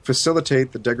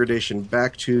facilitate the degradation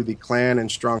back to the clan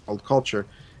and stronghold culture,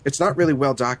 it's not really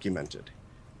well documented.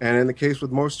 And in the case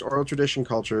with most oral tradition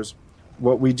cultures,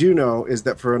 what we do know is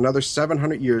that for another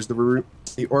 700 years, the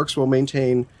Orcs will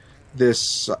maintain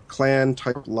this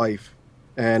clan-type life.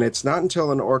 And it's not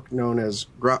until an orc known as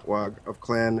Grotwag of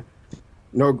Clan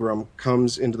Nogrum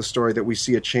comes into the story that we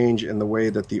see a change in the way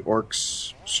that the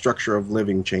Orcs' structure of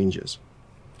living changes.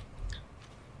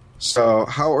 So,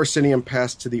 how Orsinium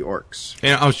passed to the Orcs.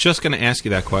 Yeah, I was just going to ask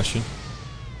you that question.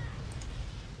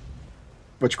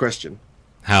 Which question?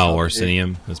 How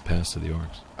Orsinium has passed to the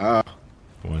Orcs.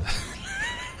 What?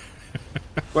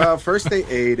 Well, first they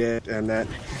ate it, and then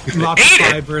Lots of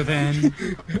fiber then.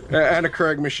 and a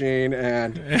Kreg machine,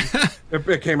 and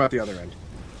it came out the other end.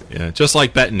 Yeah, just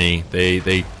like Bettany,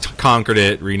 they conquered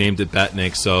it, renamed it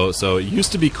Betnik. So it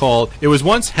used to be called. It was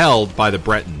once held by the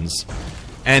Bretons,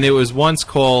 and it was once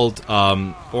called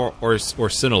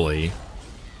Orsinoli.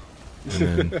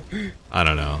 And then, I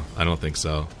don't know. I don't think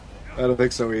so. I don't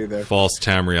think so either. False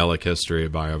Tamrielic history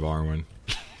by Arwen.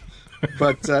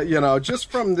 But just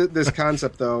from this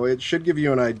concept, though, it should give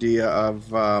you an idea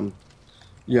of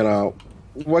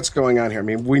what's going on here. I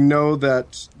mean, we know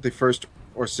that the first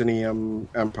Orsinium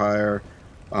Empire,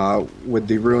 with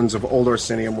the ruins of Old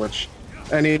Orsinium, which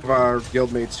any of our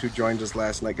guildmates who joined us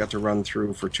last night got to run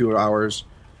through for 2 hours,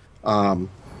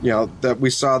 that we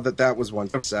saw that was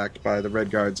once sacked by the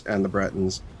Red Guards and the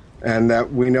Bretons, and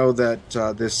that we know that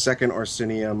this second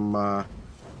Orsinium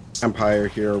Empire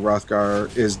here,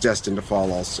 Hrothgar, is destined to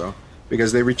fall also,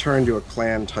 because they return to a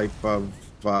clan type of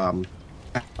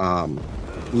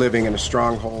living in a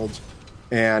stronghold.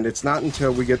 And it's not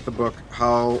until we get the book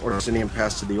How Orsinium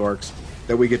Passed to the Orcs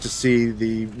that we get to see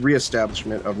the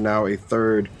reestablishment of now a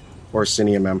third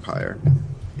Orsinium Empire.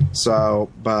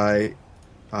 So by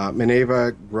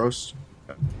Minerva Gross,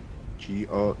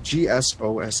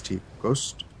 Gsost,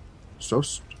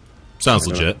 Sost. Sounds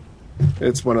legit.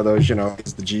 It's one of those,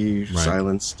 it's the G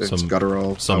silenced, it's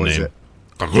guttural. Some name.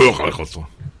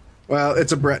 Well,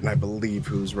 it's a Breton, I believe,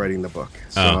 who's writing the book.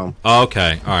 So,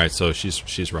 okay. All right, so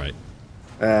she's right.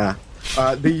 The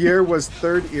year was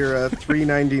Third Era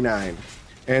 399,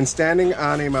 and standing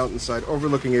on a mountainside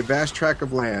overlooking a vast tract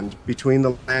of land between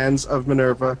the lands of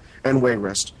Minerva and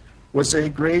Wayrest was a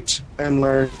great and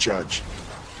learned judge,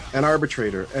 an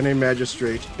arbitrator, and a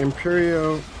magistrate,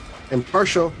 impartial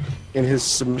in his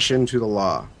submission to the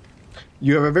law.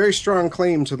 You have a very strong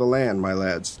claim to the land, my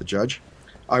lads, the judge.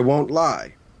 I won't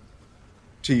lie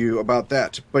to you about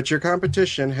that, but your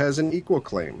competition has an equal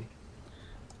claim.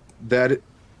 That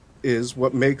is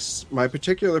what makes my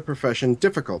particular profession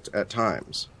difficult at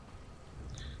times.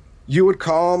 You would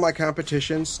call my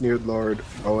competition, sneered Lord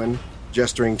Owen,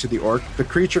 gesturing to the orc. The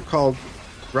creature called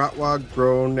Grotwag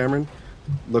Gronemern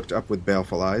looked up with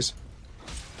baleful eyes.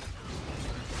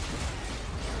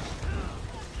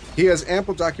 He has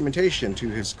ample documentation to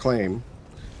his claim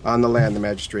on the land, the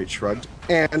magistrate shrugged,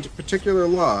 and particular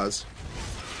laws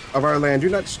of our land do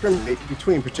not discriminate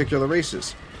between particular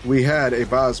races. We had a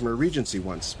Bosmer regency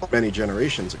once, many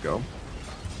generations ago.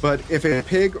 But if a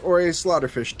pig or a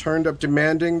slaughterfish turned up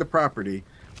demanding the property,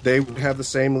 they would have the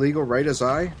same legal right as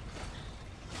I?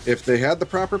 If they had the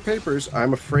proper papers,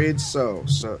 I'm afraid so,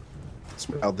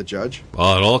 smiled the judge.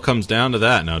 Well, it all comes down to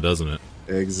that now, doesn't it?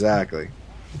 Exactly.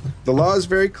 The law is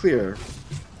very clear.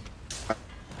 Let's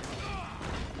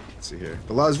see here.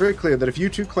 The law is very clear that if you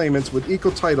two claimants with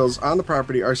equal titles on the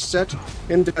property are set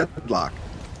in deadlock,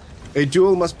 a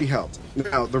duel must be held.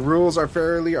 Now, the rules are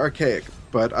fairly archaic,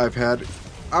 but I've had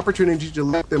opportunity to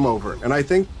look them over, and I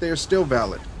think they are still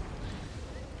valid.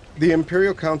 The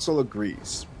Imperial Council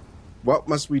agrees. What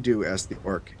must we do? Asked the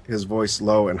orc, his voice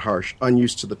low and harsh,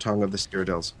 unused to the tongue of the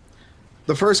Cyrodiils.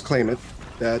 The first claimant,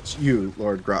 that's you,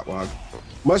 Lord Grotwag,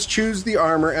 must choose the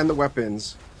armor and the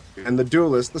weapons, and the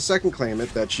duelist, the second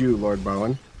claimant, that's you, Lord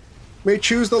Bowen, may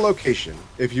choose the location.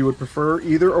 If you would prefer,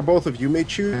 either or both of you may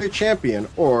choose a champion,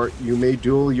 or you may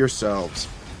duel yourselves.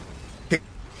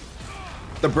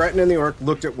 The Breton and the orc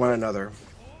looked at one another.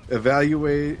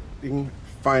 Evaluating,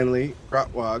 finally,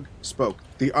 Grotwag spoke.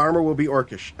 The armor will be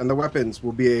orcish, and the weapons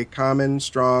will be a common,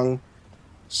 strong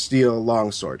steel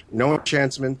longsword. No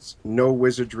enchantments, no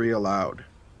wizardry allowed.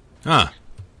 Huh.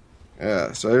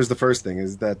 Yeah, so there's the first thing,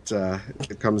 is that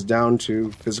it comes down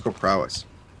to physical prowess.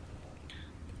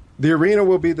 The arena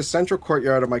will be the central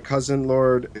courtyard of my cousin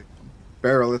Lord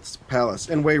Barrelith's palace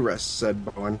in Wayrest, said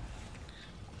Bowen,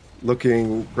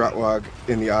 looking Grotwag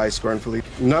in the eye scornfully.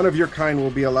 None of your kind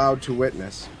will be allowed to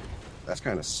witness. That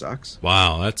kind of sucks.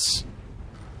 Wow, that's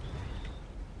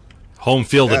home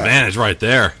field advantage right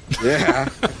there. Yeah.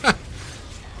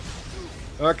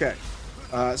 Okay.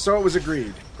 So it was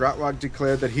agreed. Grotwag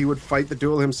declared that he would fight the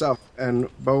duel himself, and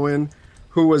Bowen,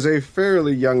 who was a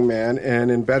fairly young man and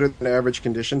in better than average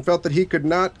condition, felt that he could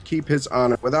not keep his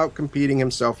honor without competing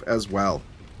himself as well.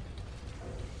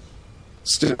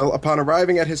 Still, upon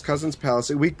arriving at his cousin's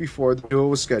palace a week before the duel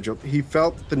was scheduled, he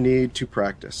felt the need to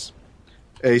practice.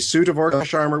 A suit of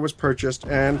orcish armor was purchased,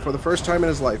 and for the first time in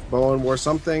his life, Bowen wore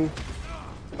something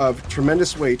of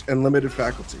tremendous weight and limited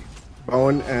faculty.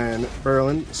 Bowen and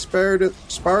Berlin sparred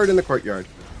in the courtyard.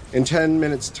 In 10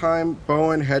 minutes' time,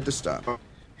 Bowen had to stop.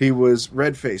 He was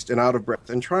red-faced and out of breath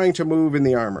and trying to move in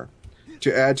the armor.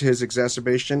 To add to his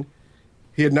exacerbation,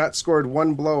 he had not scored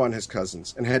one blow on his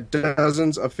cousins and had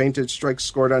dozens of feinted strikes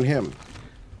scored on him.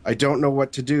 "I don't know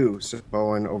what to do," said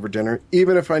Bowen over dinner.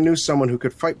 "Even if I knew someone who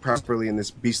could fight properly in this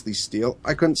beastly steel,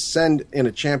 I couldn't send in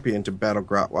a champion to battle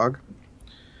Grotwog."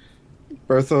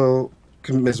 Berthel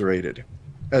commiserated.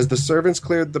 As the servants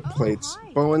cleared the plates,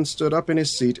 Bowen stood up in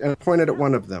his seat and pointed at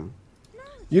one of them.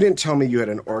 "You didn't tell me you had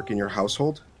an orc in your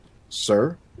household?"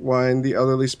 "Sir?" whined the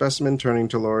elderly specimen, turning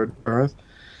to Lord Earth.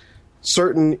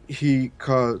 "Certain he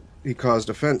caused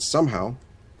offense somehow."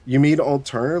 "You mean old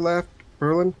Turner?" laughed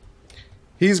Berlin.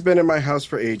 "He's been in my house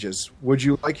for ages. Would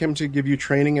you like him to give you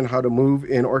training in how to move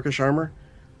in orcish armor?"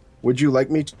 "Would you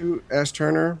like me to?" asked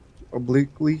Turner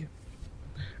obliquely.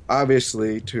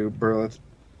 Obviously to Berlin,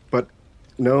 but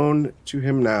known to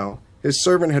him now, his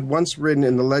servant had once ridden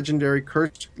in the legendary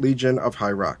Cursed Legion of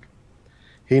High Rock.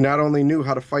 He not only knew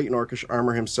how to fight in orcish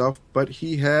armor himself, but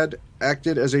he had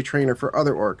acted as a trainer for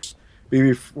other orcs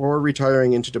before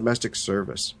retiring into domestic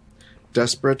service.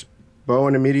 Desperate,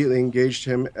 Bowen immediately engaged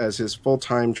him as his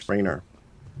full-time trainer.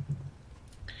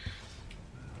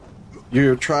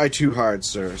 "You try too hard,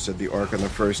 sir," said the orc on the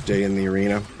first day in the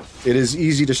arena. "It is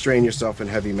easy to strain yourself in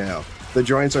heavy mail. The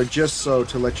joints are just so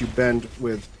to let you bend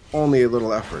with only a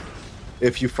little effort.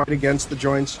 If you fight against the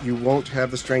joints, you won't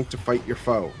have the strength to fight your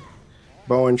foe."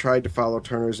 Bowen tried to follow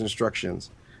Turner's instructions,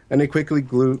 and he quickly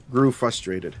grew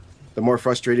frustrated. The more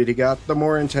frustrated he got, the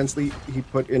more intensely he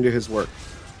put into his work,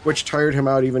 which tired him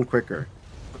out even quicker.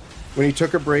 When he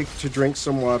took a break to drink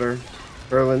some water,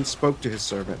 Berlin spoke to his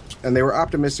servant, and they were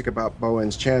optimistic about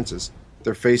Bowen's chances.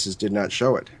 Their faces did not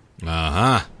show it.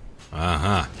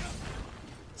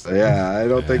 So yeah, I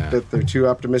don't think that they're too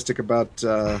optimistic about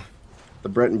the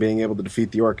Breton being able to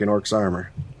defeat the orc in orc's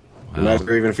armor. Well, not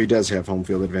even if he does have home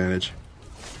field advantage.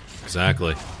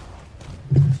 Exactly.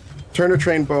 Turner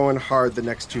trained Bowen hard the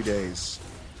next 2 days,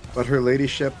 but her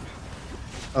ladyship,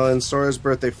 Ellen Sora's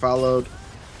birthday followed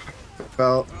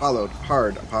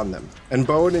hard upon them, and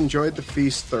Bowen enjoyed the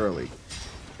feast thoroughly.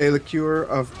 A liqueur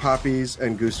of poppies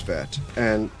and goose fat,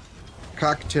 and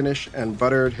cock tinish and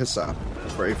buttered hyssop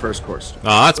for a first course.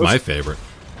 Oh, that's my favorite.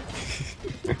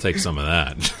 I'll take some of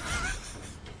that.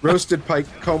 Roasted pike,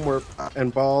 comber,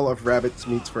 and ball of rabbit's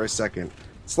meats for a second.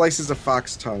 Slices of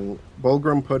fox tongue,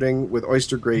 bulgrum pudding with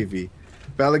oyster gravy,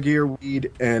 balaguer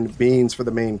weed, and beans for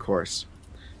the main course.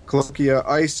 Colloquia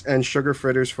ice and sugar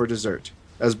fritters for dessert.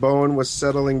 As Bowen was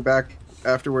settling back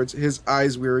afterwards, his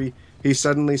eyes weary, he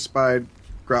suddenly spied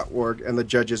Grotwog and the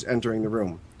judges entering the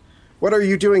room. "What are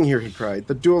you doing here?" he cried.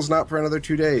 "The duel's not for another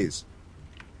 2 days."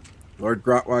 "Lord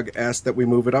Grotwog asked that we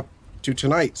move it up to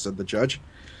tonight," said the judge.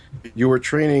 "You were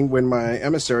training when my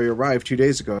emissary arrived 2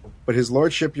 days ago, but his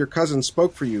lordship, your cousin,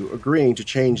 spoke for you, agreeing to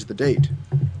change the date."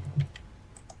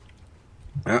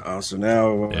 So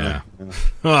now...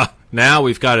 Now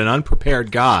we've got an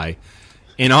unprepared guy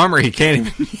in armor he can't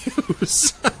even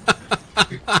use.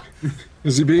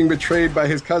 Is he being betrayed by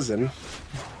his cousin?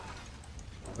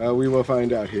 We will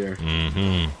find out here.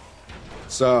 Mm-hmm.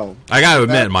 So... I gotta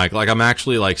admit, Mike, I'm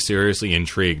actually, seriously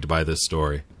intrigued by this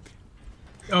story.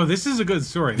 Oh, this is a good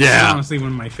story. This is honestly one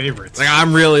of my favorites.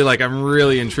 I'm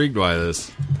really intrigued by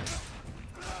this.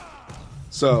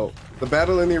 So, the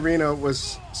battle in the arena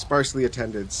was sparsely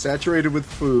attended. Saturated with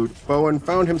food, Bowen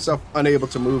found himself unable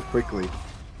to move quickly.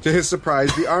 To his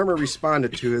surprise, the armor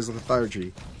responded to his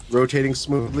lethargy, rotating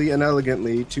smoothly and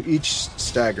elegantly to each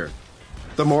stagger.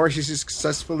 The more he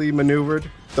successfully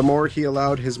maneuvered, the more he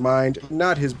allowed his mind,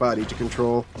 not his body, to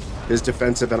control his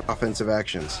defensive and offensive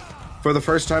actions. For the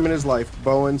first time in his life,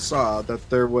 Bowen saw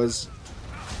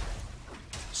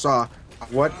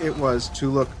what it was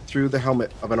to look through the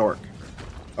helmet of an orc.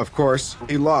 Of course,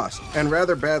 he lost, and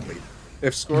rather badly.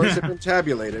 If scores had been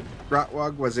tabulated,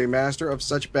 Grotwog was a master of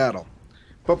such battle.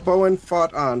 But Bowen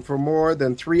fought on for more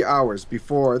than 3 hours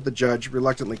before the judge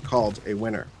reluctantly called a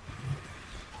winner.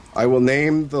 "I will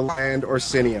name the land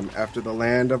Orsinium after the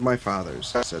land of my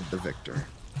fathers," said the victor.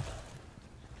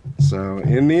 So,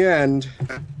 in the end,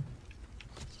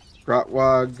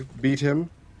 Grotwog beat him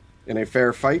in a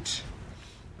fair fight,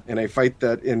 in a fight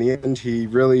that, in the end, he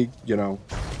really,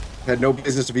 had no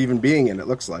business of even being in, it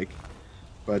looks like.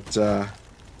 But,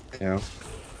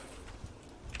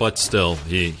 But still,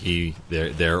 he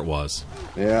there it was.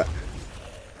 Yeah.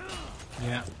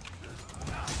 Yeah.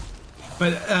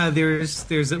 But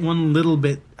there's one little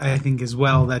bit, I think, as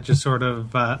well, that just sort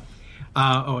of,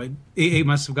 it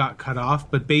must have got cut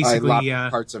off, but basically... I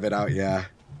lopped parts of it out, yeah.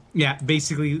 Yeah,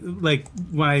 basically,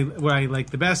 what I like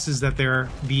the best is that they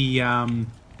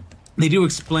do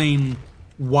explain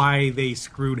why they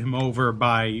screwed him over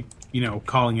by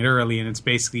calling it early, and it's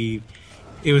basically,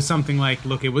 it was something like,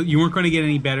 look, you weren't going to get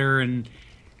any better, and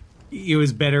it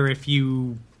was better if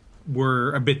you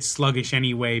were a bit sluggish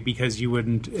anyway, because you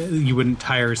wouldn't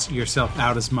tire yourself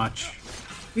out as much.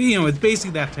 It's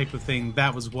basically that type of thing.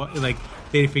 That was what, like,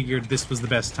 they figured this was the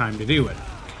best time to do it.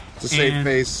 To save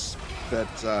face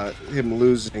that him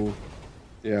losing,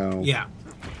 Yeah.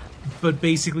 But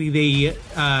basically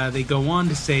they go on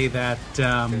to say that,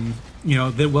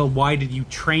 well, why did you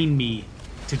train me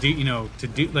to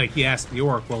do, like, he asked the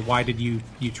orc, well, why did you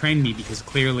train me? Because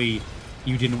clearly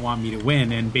you didn't want me to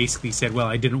win, and basically said, well,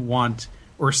 I didn't want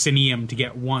Orsinium to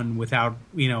get won without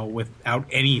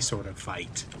any sort of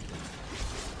fight.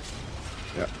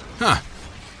 Yeah. Huh.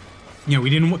 We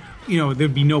didn't,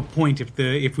 there'd be no point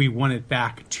if we won it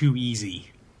back too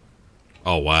easy.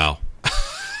 Oh, wow.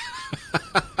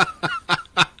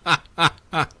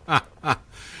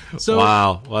 So,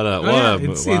 wow,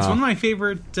 it's one of my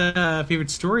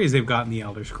favorite stories they've got in the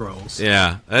Elder Scrolls.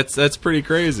 Yeah, that's pretty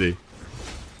crazy.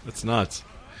 That's nuts.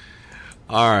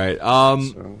 All right,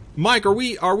 Mike, are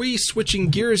we switching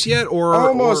gears yet, or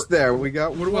almost there? We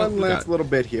got one we last little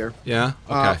bit here. Yeah,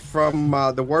 okay. From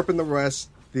The Warp in the West,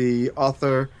 the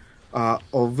author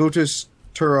Olvutus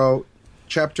Turo,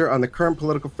 chapter on the current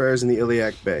political affairs in the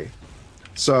Iliac Bay.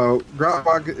 So,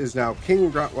 Grotwag is now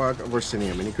King Grotwag of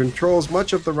Orsinium, and he controls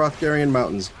much of the Rothgarian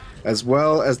Mountains, as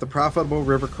well as the profitable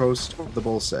river coast of the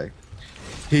Bolsay.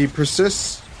 He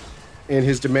persists in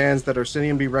his demands that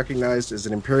Orsinium be recognized as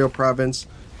an imperial province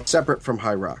separate from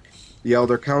High Rock. The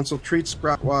Elder Council treats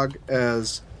Grotwag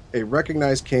as a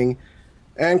recognized king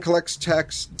and collects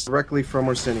tax directly from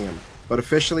Orsinium, but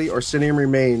officially Orsinium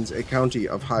remains a county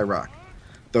of High Rock,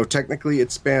 though technically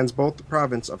it spans both the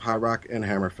province of High Rock and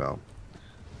Hammerfell.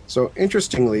 So,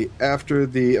 interestingly, after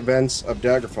the events of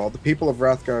Daggerfall, the people of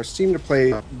Hrothgar seem to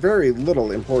play very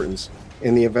little importance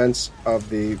in the events of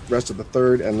the rest of the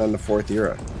Third and then the Fourth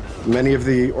era. Many of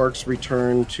the orcs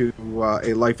return to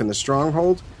a life in the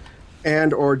Stronghold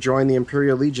and or join the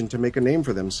Imperial Legion to make a name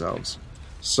for themselves.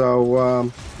 So,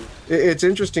 it's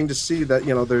interesting to see that,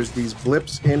 there's these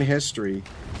blips in history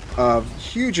of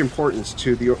huge importance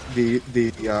to the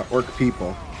orc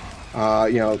people.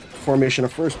 Formation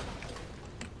of First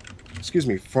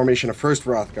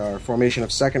Hrothgar, formation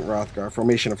of Second Hrothgar,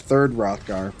 formation of Third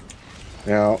Hrothgar.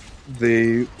 Now,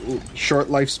 the short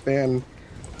lifespan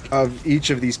of each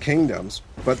of these kingdoms,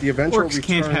 but the eventual Orcs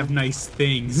return... can't have nice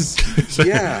things.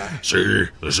 Yeah. See,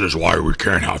 this is why we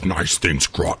can't have nice things,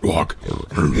 Grotwag.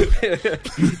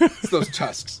 It's those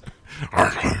tusks.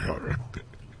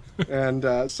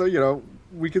 And so,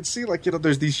 we could see,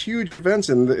 there's these huge events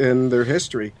in their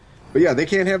history, but yeah, they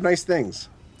can't have nice things.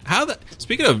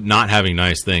 Speaking of not having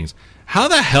nice things, how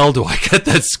the hell do I get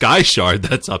that sky shard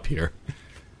that's up here?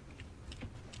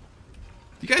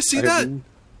 You guys see that?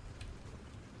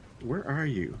 Where are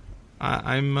you?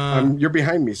 I'm you're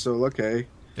behind me, so okay.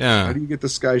 Yeah. How do you get the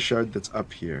sky shard that's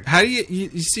up here? How do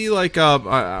you see,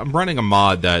 I'm running a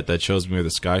mod that shows me where the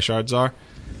sky shards are,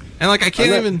 and I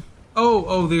can't even.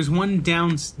 Oh, there's one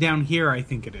down here. I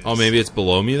think it is. Oh, maybe it's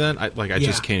below me then. I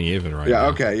just can't even right now. Yeah.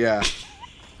 Okay. Yeah.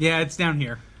 Yeah, it's down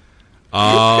here.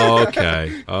 Oh,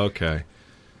 okay. Because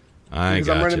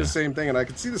I'm running the same thing, and I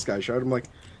can see the sky shard. I'm like,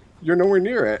 you're nowhere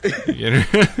near it.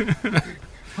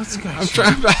 What's sky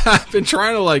shard? I've been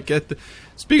trying to get the.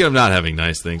 Speaking of not having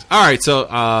nice things, all right. So,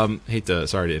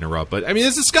 sorry to interrupt, but I mean,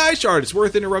 it's a sky shard. It's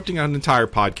worth interrupting an entire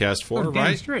podcast for, damn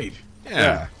right? Straight.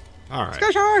 Yeah. All right.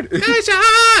 Sky shard. Sky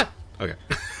shard. Okay.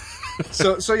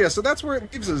 So that's where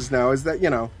it leaves us now. Is that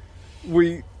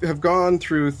we have gone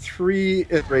through 3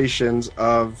 iterations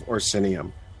of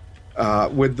Orsinium,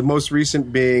 with the most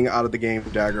recent being out of the game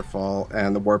Daggerfall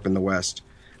and the Warp in the West.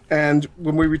 And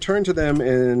when we return to them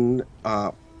in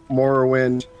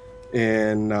Morrowind,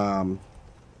 in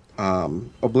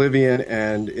Oblivion,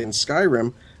 and in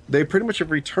Skyrim, they pretty much have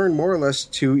returned more or less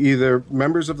to either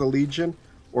members of the Legion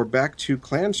or back to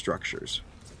clan structures.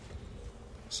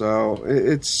 So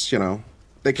it's,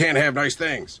 they can't have nice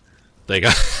things. They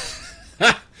got...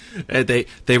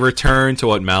 they return to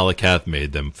what Malacath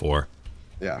made them for.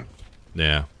 Yeah.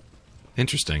 Yeah.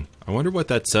 Interesting. I wonder what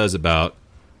that says about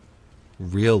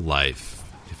real life,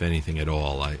 if anything at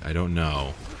all. I don't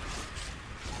know.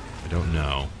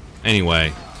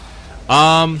 Anyway.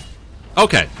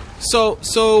 Okay. So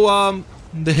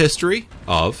the history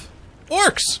of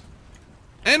orcs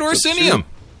and Orsinium.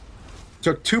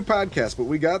 Took 2 podcasts, but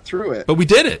we got through it. But we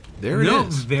did it. There it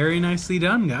is. Very nicely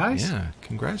done, guys. Yeah.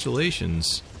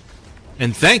 Congratulations.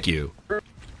 And thank you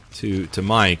to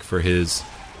Mike for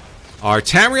our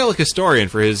Tamrielic historian,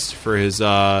 for his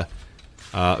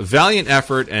valiant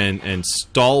effort and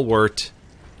stalwart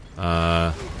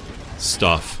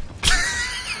stuff.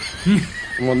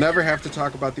 We'll never have to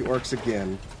talk about the orcs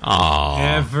again.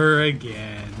 Aww. Ever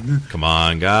again. Come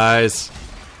on, guys.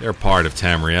 They're part of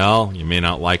Tamriel. You may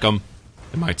not like them.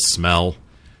 They might smell.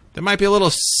 They might be a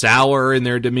little sour in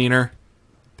their demeanor.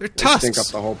 Their They tusks. stink up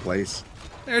the whole place.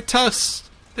 Their tusks.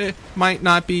 They might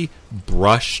not be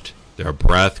brushed. Their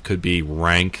breath could be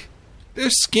rank. Their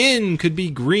skin could be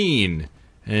green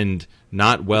and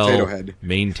not well Potato head.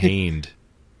 maintained.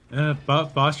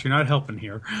 Boss, you're not helping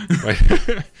here.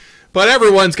 Right. But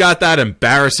everyone's got that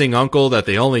embarrassing uncle that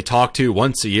they only talk to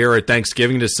once a year at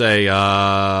Thanksgiving to say,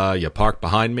 you parked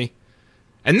behind me?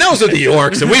 And those are the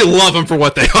orcs, and we love them for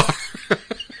what they are.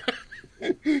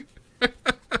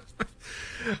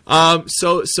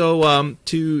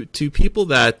 To people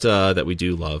that we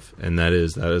do love, and that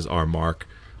is our Mark,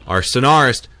 our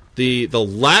Sonarist, the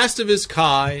last of his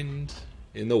kind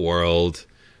in the world.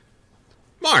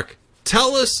 Mark,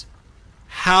 tell us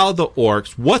what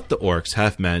the orcs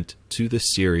have meant to the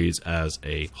series as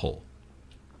a whole.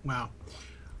 Wow.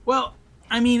 Well,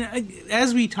 I mean,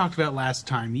 as we talked about last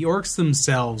time, the orcs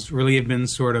themselves really have been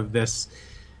sort of this...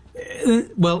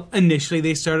 Well, initially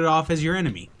they started off as your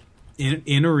enemy.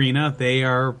 In Arena, they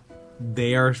are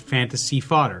fantasy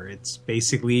fodder. It's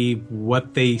basically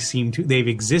what they've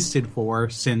existed for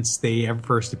since they ever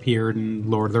first appeared in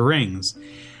Lord of the Rings.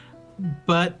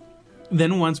 But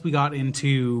then once we got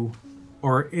into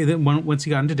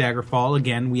Daggerfall,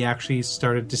 again, we actually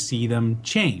started to see them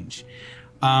change.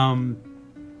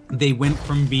 They went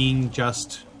from being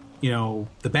just, the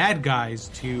bad guys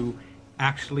to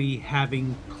actually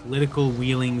having political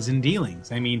wheelings and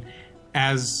dealings. I mean,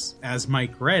 as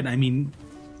Mike read, I mean,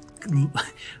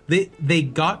 they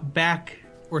got back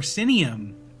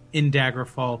Orsinium in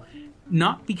Daggerfall,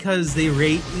 not because they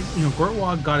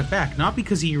Gortwog got it back, not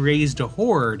because he raised a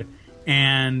horde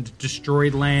and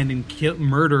destroyed land and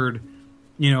murdered,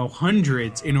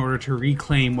 hundreds in order to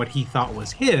reclaim what he thought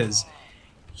was his.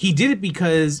 He did it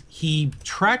because he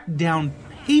tracked down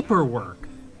paperwork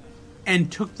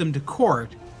and took them to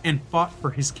court and fought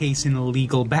for his case in a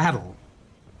legal battle.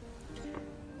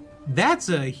 That's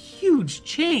a huge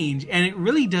change, and it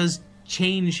really does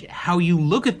change how you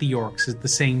look at the orcs at the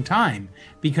same time,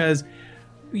 because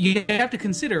you have to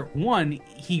consider, one,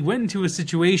 he went into a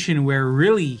situation where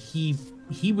really he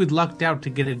would lucked out to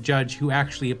get a judge who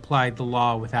actually applied the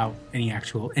law without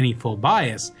any full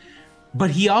bias, but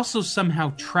he also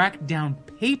somehow tracked down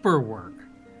paperwork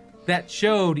that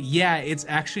showed, yeah, it's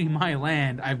actually my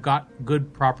land, I've got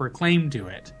good proper claim to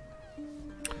it.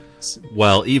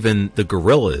 Well, even the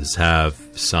gorillas have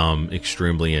some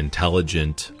extremely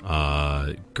intelligent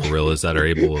gorillas that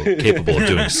are capable of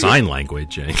doing sign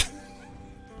language.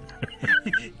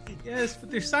 Yes,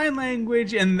 but there's sign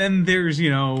language, and then there's,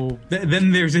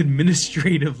 there's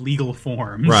administrative legal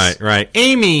forms. Right.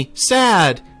 Amy,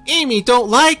 sad. Amy,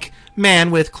 don't like man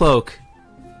with cloak.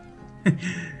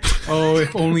 Oh,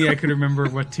 if only I could remember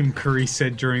what Tim Curry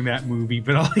said during that movie.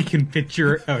 But all I can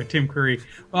picture, Tim Curry,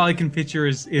 all I can picture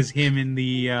is him in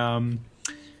the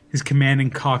his Command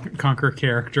and Conquer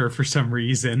character for some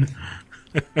reason.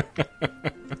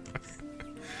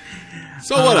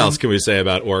 So what else can we say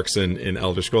about orcs in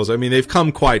Elder Scrolls? I mean, they've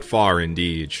come quite far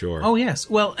indeed, sure. Oh, yes.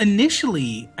 Well,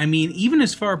 initially, I mean, even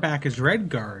as far back as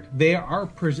Redguard, they are,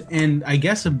 and I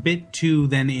guess a bit too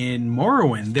then in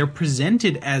Morrowind, they're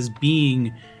presented as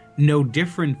being no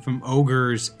different from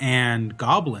ogres and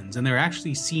goblins, and they're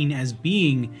actually seen as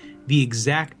being the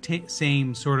exact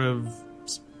same sort of,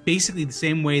 basically the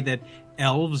same way that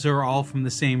elves are all from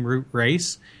the same root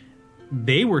race.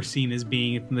 They were seen as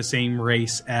being from the same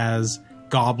race as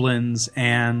goblins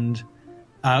and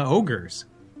ogres.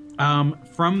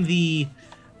 From the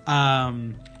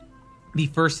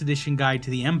first edition guide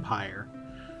to the Empire,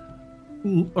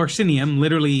 Orsinium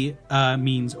literally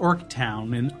means Orc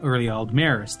Town in early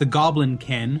Aldmeris. The Goblin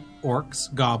Ken,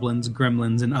 orcs, goblins,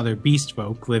 gremlins, and other beast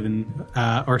folk live in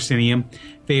Orsinium,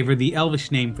 favor the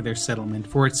Elvish name for their settlement,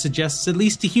 for it suggests, at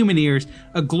least to human ears,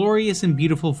 a glorious and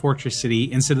beautiful fortress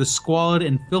city instead of the squalid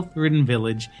and filth-ridden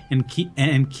village and keep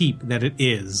that it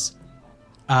is.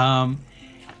 And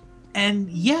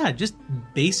yeah, just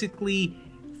basically,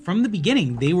 from the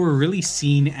beginning, they were really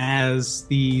seen as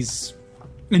these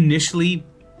initially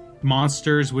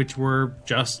monsters which were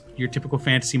just your typical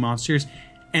fantasy monsters,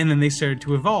 and then they started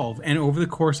to evolve, and over the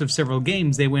course of several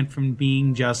games they went from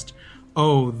being just,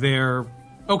 they're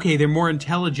more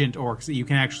intelligent orcs that you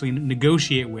can actually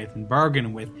negotiate with and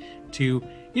bargain with, to,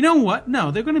 you know what,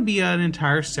 no, they're going to be an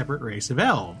entire separate race of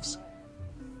elves.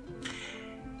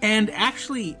 And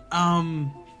actually,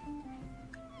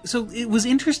 so it was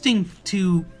interesting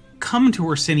to come to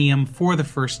Orsinium for the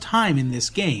first time in this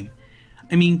game.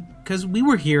 I mean, because we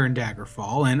were here in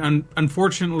Daggerfall, and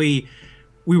unfortunately,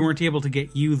 we weren't able to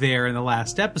get you there in the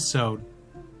last episode.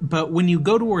 But when you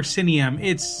go to Orsinium,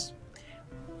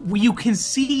 you can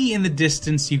see in the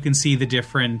distance, you can see the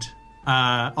different,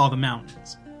 all the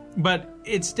mountains. But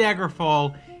it's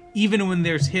Daggerfall, even when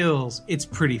there's hills, it's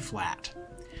pretty flat.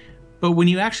 But when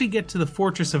you actually get to the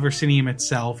fortress of Orsinium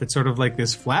itself, it's sort of like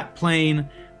this flat plain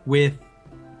with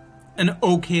an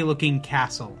okay-looking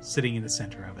castle sitting in the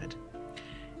center of it.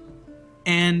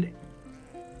 And,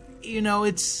 you know,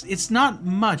 it's not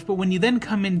much, but when you then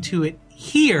come into it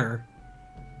here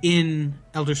in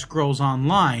Elder Scrolls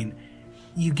Online,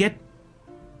 you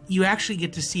actually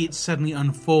get to see it suddenly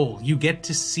unfold. You get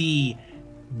to see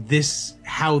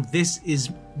how this is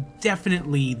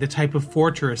definitely the type of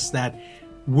fortress that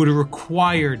would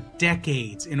require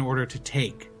decades in order to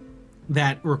take.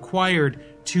 That required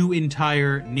 2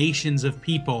 entire nations of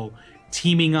people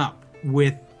teaming up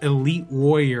with elite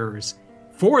warriors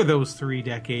for those 3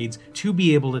 decades to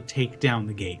be able to take down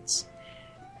the gates.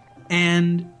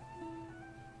 And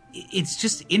it's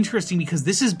just interesting because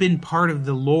this has been part of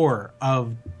the lore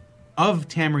of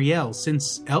Tamriel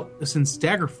since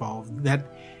Daggerfall, that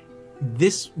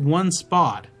this one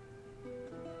spot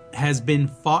has been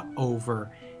fought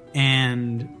over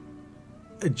and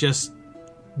just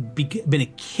been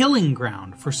a killing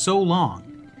ground for so long.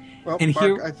 Well, and Mark,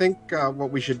 here, I think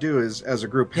what we should do is, as a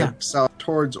group, head south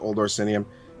towards Old Orsinium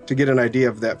to get an idea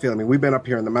of that feel. I mean, we've been up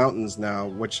here in the mountains now,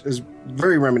 which is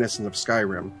very reminiscent of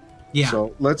Skyrim. Yeah.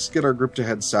 So let's get our group to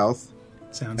head south.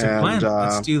 Sounds like a plan.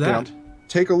 Let's do that.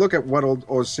 Take a look at what Old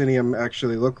Orsinium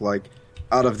actually looked like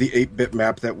out of the 8-bit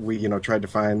map that we, tried to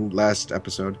find last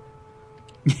episode.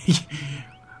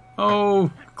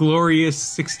 Oh, glorious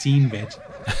 16-bit.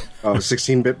 Oh,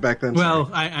 16-bit back then? Well,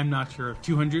 I'm not sure.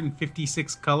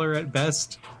 256 color at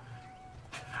best.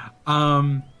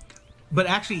 But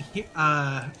actually,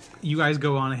 you guys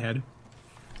go on ahead.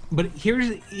 But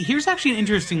here's actually an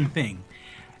interesting thing.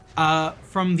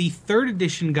 From the 3rd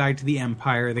edition guide to the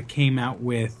Empire that came out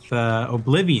with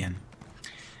Oblivion,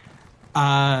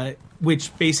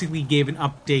 which basically gave an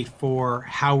update for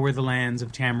how were the lands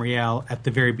of Tamriel at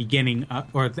the very beginning,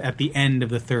 or at the end of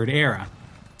the 3rd era.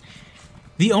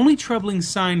 The only troubling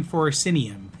sign for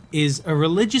Orsinium is a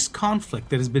religious conflict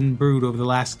that has been brewed over the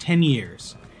last 10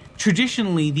 years.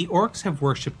 Traditionally, the Orcs have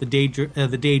worshipped the Daedra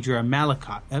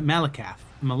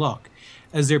Malok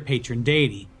as their patron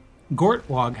deity.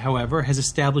 Gortwog, however, has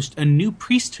established a new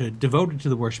priesthood devoted to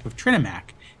the worship of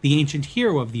Trinimac, the ancient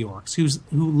hero of the Orcs, who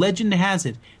legend has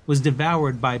it was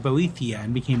devoured by Boethia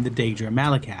and became the Daedra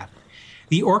Malacath.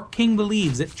 The Orc King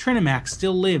believes that Trinimac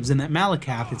still lives and that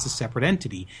Malacath is a separate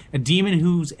entity, a demon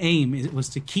whose aim was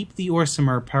to keep the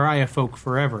Orsimer pariah folk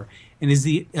forever, and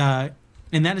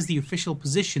that is the official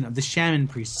position of the shaman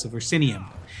priests of Orsinium.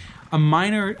 A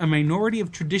minority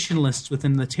of traditionalists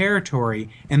within the territory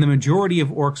and the majority of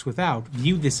orcs without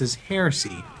view this as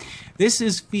heresy. There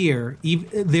is fear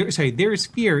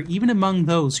even among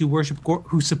those who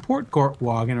support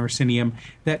Gortwog and Orsinium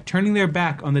that turning their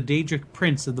back on the Daedric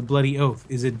Prince of the Bloody Oath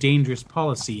is a dangerous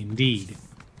policy indeed.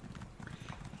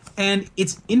 And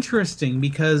it's interesting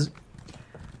because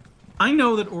I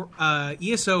know that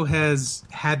ESO has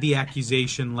had the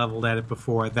accusation leveled at it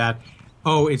before that,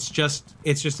 oh, it's just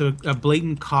a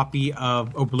blatant copy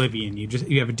of Oblivion.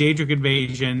 You have a Daedric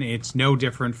invasion. It's no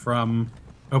different from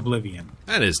Oblivion.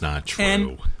 That is not true.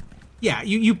 And yeah,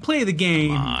 you play the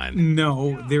game. Come on.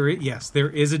 No, there is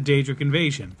a Daedric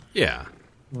invasion. Yeah.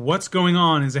 What's going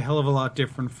on is a hell of a lot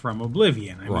different from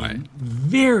Oblivion. I mean,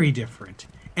 very different.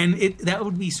 And that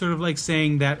would be sort of like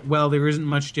saying that, well, there isn't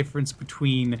much difference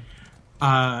between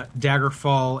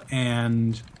Daggerfall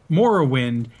and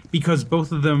Morrowind because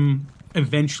both of them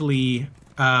eventually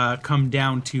come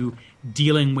down to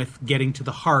dealing with getting to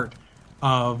the heart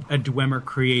of a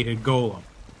Dwemer-created golem.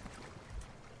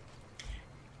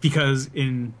 Because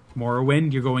in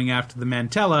Morrowind, you're going after the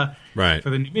Mantella for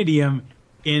the Numidium.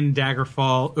 In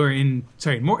Daggerfall, in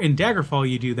Daggerfall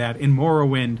you do that. In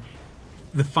Morrowind,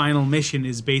 the final mission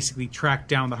is basically track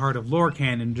down the heart of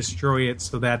Lorkhan and destroy it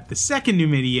so that the second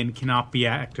Numidian cannot be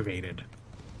activated.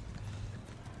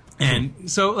 And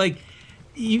so,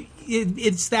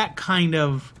 it's that kind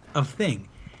of thing.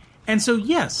 And so,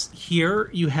 yes,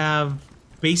 here you have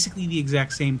basically the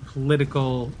exact same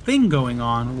political thing going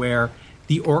on where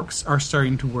the Orcs are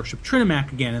starting to worship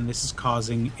Trinimac again, and this is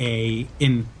causing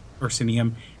in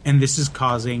Orsinium, and this is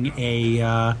causing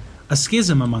a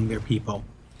schism among their people.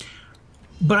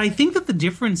 But I think that the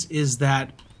difference is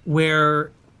that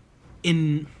where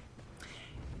in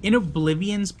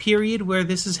Oblivion's period where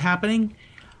this is happening,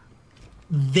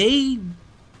 they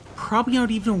probably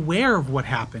aren't even aware of what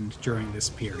happened during this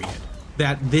period,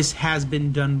 that this has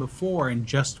been done before and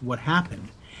just what happened.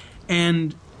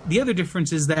 And the other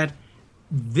difference is that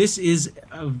this is,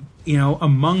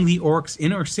 among the orcs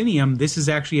in Orsinium, this is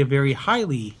actually a very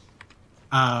highly,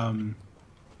 a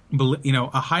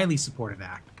highly supported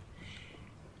act.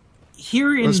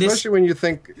 Here in especially when you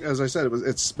think, as I said,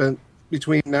 it's spent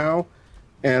between now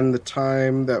and the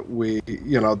time that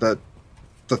that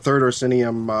the Third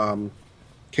Orsinium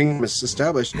kingdom is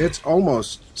established. It's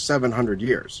almost 700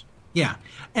 years. Yeah,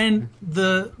 and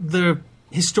the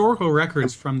historical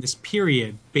records from this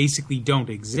period basically don't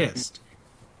exist.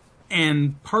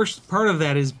 And part of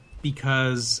that is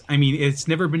because, it's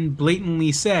never been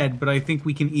blatantly said, but I think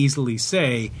we can easily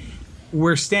say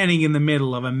we're standing in the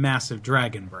middle of a massive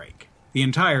dragon break. The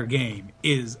entire game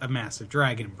is a massive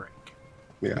dragon break.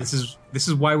 Yeah. This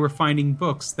is why we're finding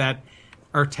books that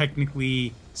are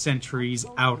technically centuries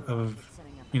out of,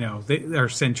 they are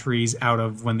centuries out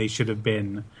of when they should have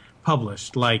been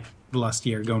published, like the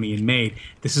Lusty Argonian Maid.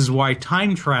 This is why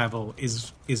time travel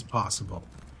is possible.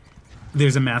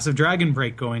 There's a massive dragon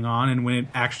break going on, and when it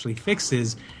actually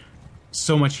fixes,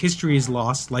 so much history is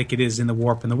lost, like it is in the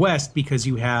Warp in the West, because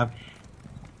you have,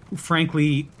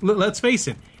 frankly, let's face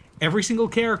it, every single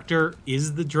character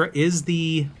is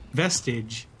the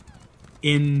vestige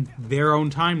in their own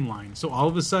timeline. So all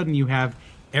of a sudden, you have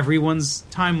everyone's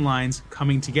timelines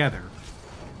coming together.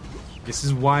 This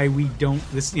is why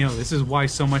this is why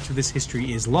so much of this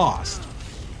history is lost.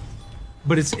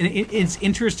 But it's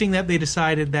interesting that they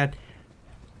decided that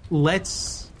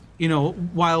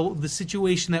while the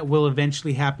situation that will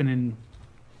eventually happen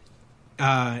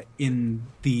in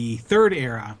the Third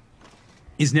Era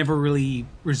is never really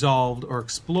resolved or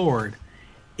explored,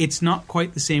 it's not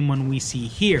quite the same one we see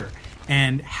here.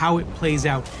 And how it plays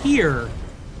out here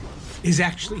is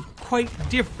actually quite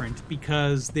different,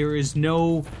 because there is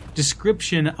no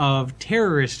description of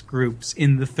terrorist groups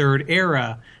in the Third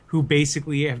Era who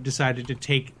basically have decided to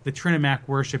take the Trinimac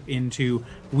worship into,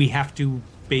 we have to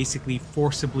basically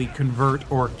forcibly convert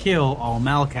or kill all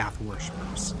Malacath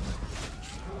worshippers.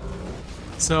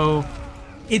 So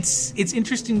it's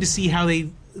interesting to see how the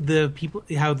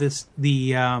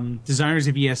designers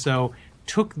of ESO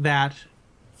took that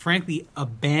frankly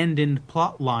abandoned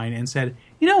plot line and said,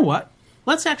 you know what?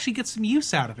 Let's actually get some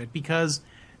use out of it, because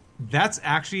that's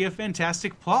actually a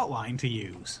fantastic plot line to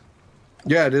use.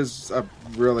 Yeah, it is a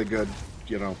really good,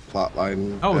 plot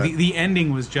line. Oh, the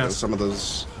ending was just... some of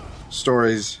those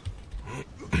stories.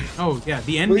 Oh, yeah,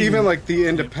 the ending... Well, even, like, the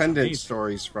independent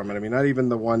stories from it. Not even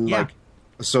the one,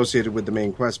 associated with the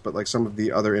main quest, but, like, some of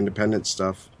the other independent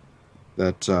stuff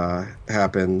that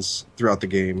happens throughout the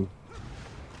game.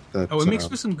 It makes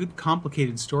for some good,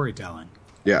 complicated storytelling.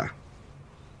 Yeah.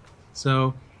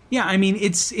 So, yeah,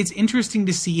 it's interesting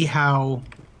to see how,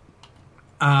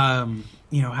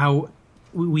 how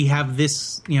we have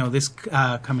this, this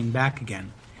coming back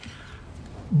again.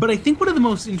 But I think one of the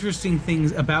most interesting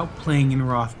things about playing in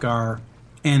Hrothgar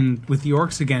and with the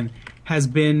Orcs again has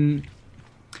been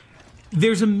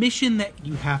there's a mission that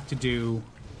you have to do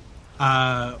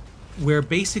where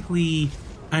basically,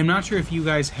 I'm not sure if you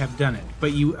guys have done it,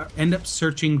 but you end up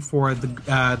searching for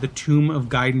the tomb of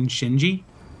Gaiden Shinji.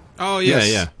 Oh, yeah,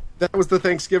 yes. yeah. That was the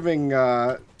Thanksgiving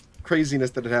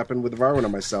craziness that had happened with Varwin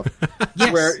and myself.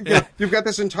 Yes. Where you've got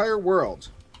this entire world,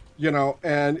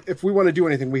 and if we want to do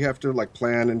anything, we have to, like,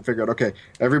 plan and figure out, okay,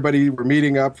 everybody, we're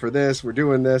meeting up for this, we're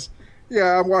doing this.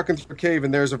 Yeah, I'm walking through a cave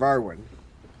and there's a Varwin.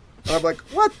 And I'm like,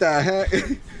 what the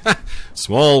heck?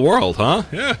 Small world, huh?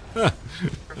 Yeah.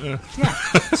 Yeah.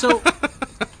 So,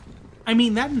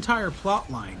 that entire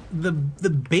plot line, the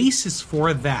basis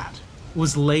for that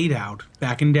was laid out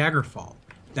back in Daggerfall.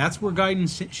 That's where Gaiden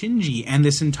Shinji and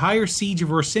this entire siege of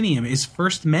Orsinium is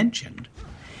first mentioned.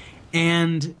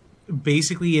 And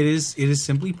basically it is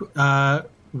simply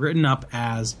written up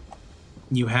as,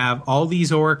 you have all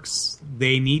these orcs,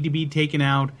 they need to be taken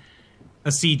out,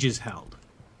 a siege is held.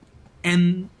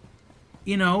 And,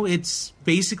 it's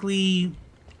basically,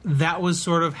 that was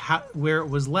sort of where it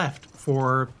was left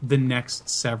for the next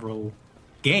several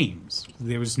games.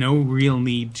 There was no real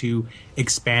need to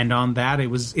expand on that.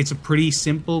 It's a pretty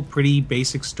simple, pretty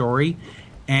basic story,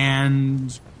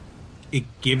 and it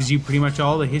gives you pretty much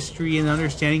all the history and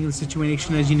understanding of the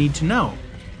situation as you need to know.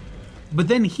 But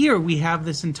then here we have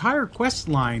this entire quest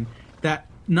line that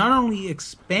not only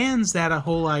expands that a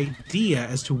whole idea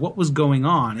as to what was going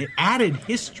on, it added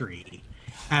history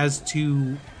as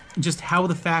to just how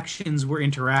the factions were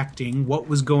interacting, what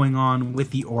was going on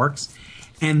with the orcs,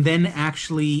 and then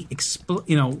actually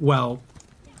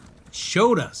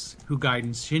showed us who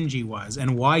Gaiden Shinji was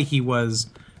and why he was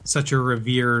such a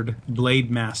revered blade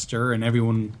master and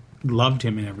everyone loved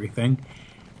him and everything,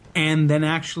 and then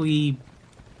actually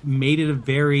made it a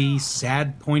very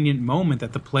sad, poignant moment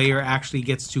that the player actually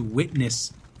gets to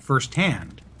witness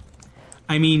firsthand.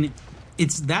 I mean,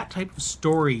 it's that type of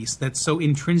stories that's so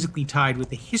intrinsically tied with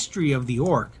the history of the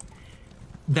Orc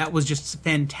that was just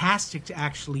fantastic to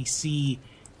actually see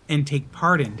and take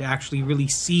part in, to actually really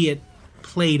see it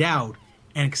played out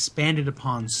and expanded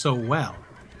upon so well.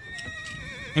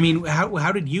 I mean,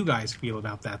 how did you guys feel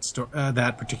about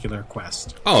that particular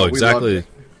quest? Oh, exactly.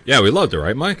 Yeah, we loved it,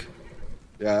 right, Mike?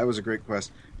 Yeah, that was a great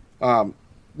quest.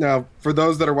 Now, for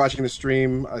those that are watching the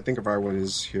stream, I think Varwood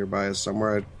is here by us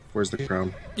somewhere. Where's the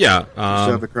crown? Yeah. You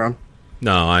still have the crown?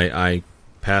 No, I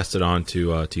passed it on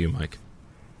to you, Mike.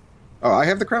 Oh, I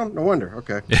have the crown? No wonder.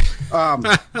 Okay.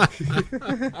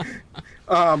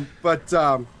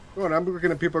 When I'm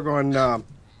looking at people going,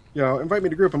 invite me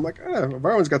to group. I'm like,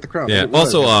 Varwood's got the crown. Yeah.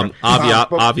 Also,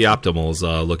 Avi Optimal's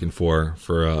looking for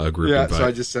a group invite. Yeah, so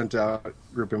I just sent out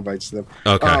group invites to them.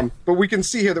 Okay. But we can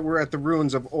see here that we're at the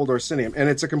ruins of Old Orsinium, and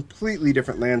it's a completely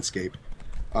different landscape,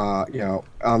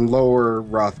 on Lower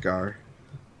Rothgar.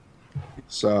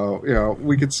 So,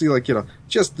 we could see,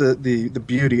 just the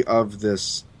beauty of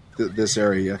this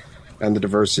area and the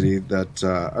diversity that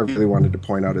I really wanted to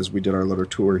point out as we did our little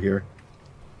tour here.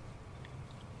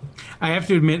 I have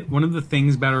to admit, one of the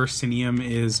things about Orsinium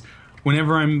is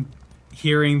whenever I'm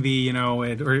hearing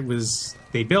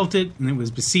they built it and it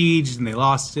was besieged and they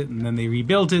lost it and then they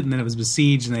rebuilt it and then it was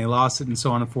besieged and they lost it and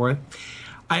so on and forth.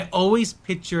 I always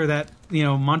picture that,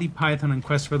 Monty Python and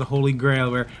Quest for the Holy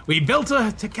Grail where we built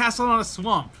a castle on a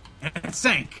swamp and it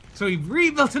sank. So we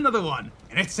rebuilt another one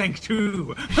and it sank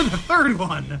too. The third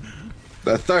one,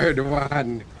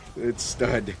 it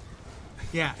stood.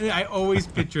 Yeah, I always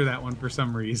picture that one for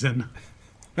some reason.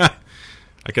 I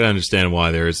can understand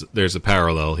why there's a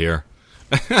parallel here.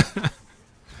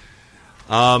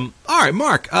 All right,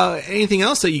 Mark. Anything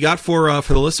else that you got for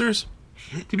the listeners?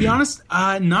 To be honest,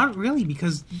 not really,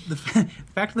 because the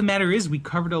fact of the matter is we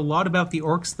covered a lot about the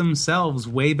Orcs themselves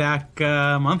way back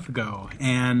a month ago,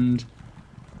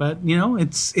 but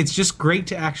it's just great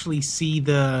to actually see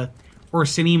the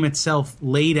Orsinium itself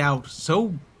laid out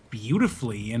so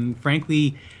beautifully, and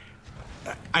frankly,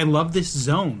 I love this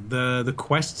zone. The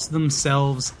quests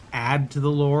themselves add to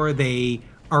the lore. They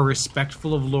are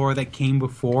respectful of lore that came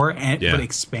before, but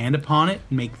expand upon it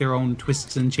and make their own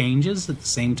twists and changes at the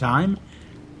same time.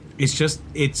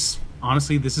 It's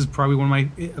honestly, this is probably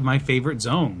one of my favorite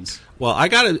zones. Well, I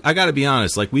gotta be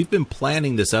honest. We've been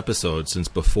planning this episode since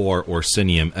before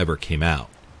Orsinium ever came out.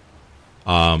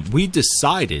 We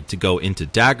decided to go into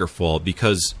Daggerfall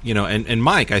because, and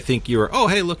Mike, I think you were, oh,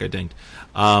 hey, look, I dinged.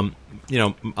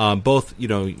 Both,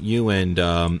 you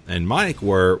and Mike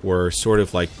were sort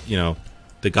of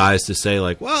the guys to say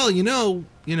if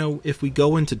we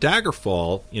go into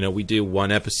Daggerfall, we do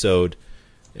one episode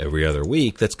every other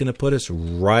week, that's going to put us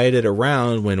right at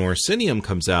around when Orsinium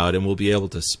comes out, and we'll be able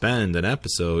to spend an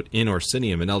episode in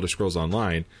Orsinium and Elder Scrolls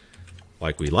Online,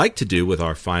 like we like to do with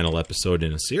our final episode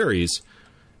in a series,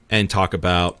 and talk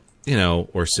about,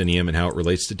 Orsinium and how it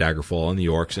relates to Daggerfall and the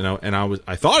Orcs. And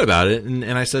I thought about it, and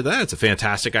I said, that's a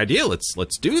fantastic idea.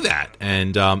 Let's do that.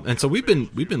 And so we've been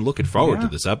looking forward to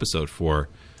this episode for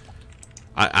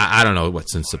I don't know,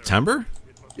 since September.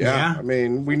 Yeah, I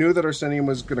mean, we knew that Orsinium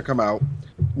was going to come out.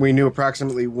 We knew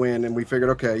approximately when, and we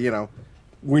figured, okay,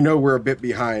 we know we're a bit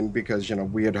behind because,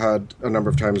 we had a number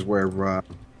of times where,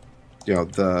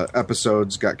 the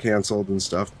episodes got canceled and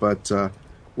stuff. But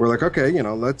we're like, okay,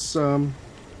 let's,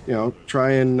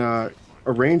 try and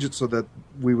arrange it so that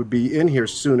we would be in here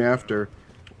soon after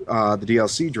the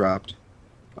DLC dropped.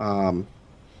 And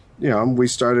we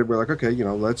started, we're like, okay,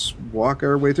 let's walk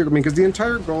our way through. I mean, because the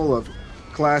entire goal of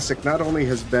Classic not only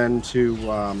has been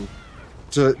to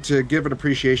give an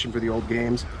appreciation for the old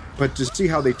games, but to see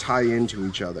how they tie into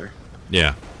each other.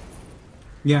 Yeah,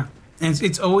 and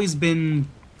it's always been.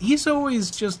 He's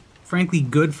always just frankly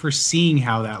good for seeing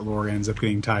how that lore ends up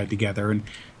getting tied together and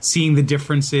seeing the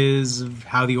differences of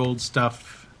how the old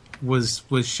stuff was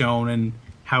shown and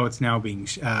how it's now being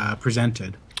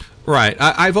presented. Right.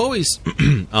 I've always,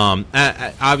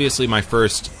 obviously, my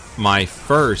first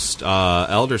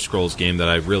Elder Scrolls game that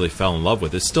I really fell in love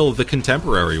with is still the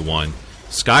contemporary one,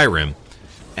 Skyrim,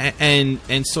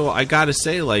 and so I gotta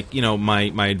say,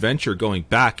 my adventure going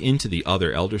back into the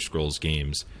other Elder Scrolls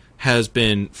games has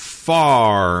been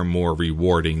far more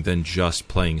rewarding than just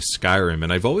playing Skyrim,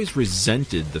 and I've always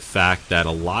resented the fact that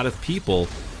a lot of people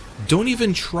don't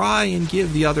even try and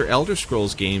give the other Elder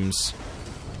Scrolls games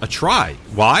a try.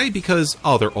 Why? Because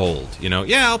they're old.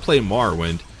 Yeah, I'll play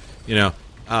Morrowind.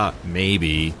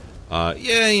 Maybe.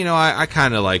 I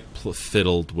kind of like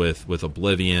fiddled with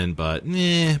Oblivion, but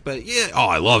yeah.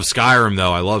 I love Skyrim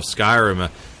though. I love Skyrim.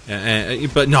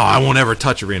 But no, I won't ever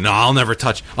touch Arena. No, I'll never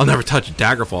touch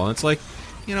Daggerfall. And it's like,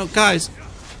 guys,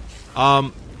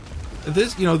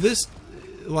 this,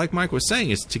 like Mike was saying,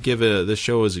 is to give this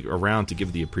show is around to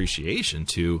give the appreciation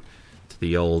to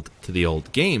the old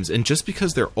games. And just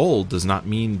because they're old does not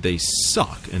mean they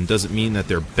suck, and doesn't mean that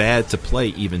they're bad to play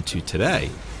even to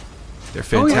today. They're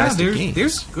fantastic games.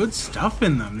 There's good stuff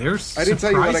in them. I didn't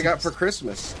tell you what I got for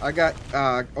Christmas. I got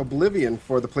Oblivion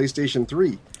for the PlayStation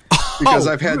 3 because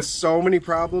I've had so many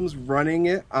problems running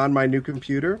it on my new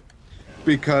computer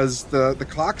because the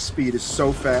clock speed is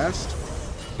so fast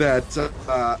that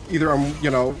either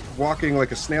I'm walking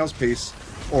like a snail's pace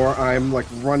or I'm like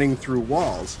running through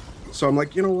walls. So I'm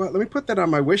like, you know what? Let me put that on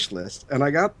my wish list. And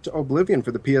I got Oblivion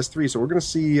for the PS3, so we're going to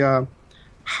see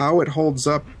how it holds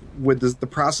up with the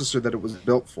processor that it was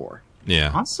built for.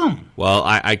 Yeah, awesome. Well,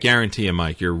 I guarantee you,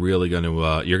 Mike, you're really going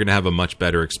to have a much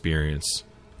better experience.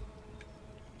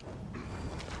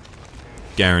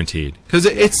 Guaranteed, because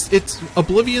it's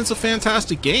Oblivion's a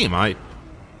fantastic game. I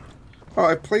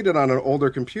played it on an older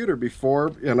computer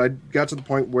before, and I got to the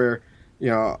point where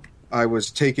I was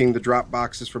taking the drop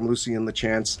boxes from Lucy and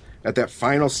LeChance at that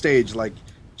final stage, like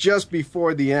just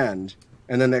before the end,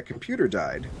 and then that computer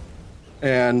died.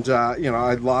 And,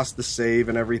 I lost the save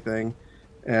and everything.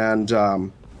 And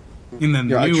then the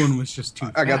new one was just too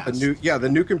fast. I got the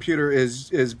new computer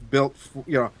is built,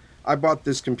 I bought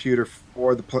this computer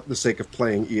for the sake of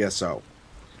playing ESO.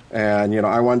 And,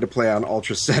 I wanted to play on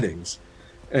ultra settings.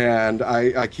 And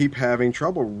I keep having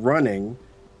trouble running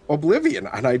Oblivion,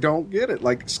 and I don't get it.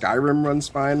 Like, Skyrim runs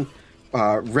fine,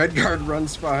 Redguard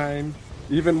runs fine,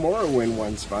 even Morrowind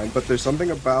runs fine. But there's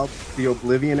something about the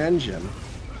Oblivion engine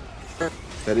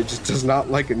that it just does not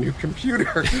like a new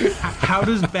computer. How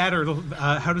does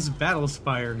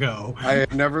Battlespire go? I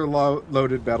have never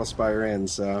loaded Battlespire in,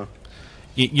 so...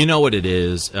 You know what it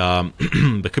is?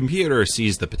 The computer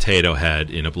sees the potato head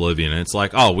in Oblivion, and it's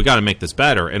like, oh, we got to make this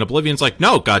better. And Oblivion's like,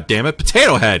 no, goddammit,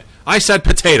 potato head. I said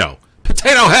potato.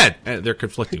 Potato head! And they're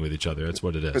conflicting with each other. That's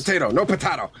what it is. Potato, no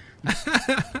potato.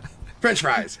 French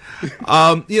fries.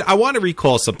 I want to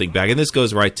recall something back, and this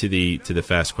goes right to the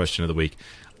fast question of the week.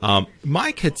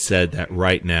 Mike had said that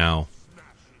right now,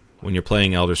 when you're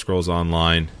playing Elder Scrolls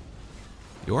Online,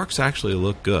 the orcs actually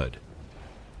look good.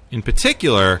 In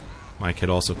particular, Mike had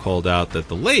also called out that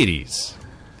the ladies,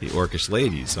 the orcish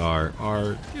ladies, are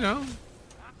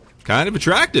kind of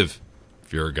attractive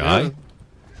if you're a guy. Yeah.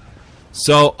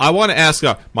 So I want to ask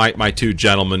my two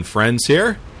gentlemen friends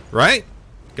here, right?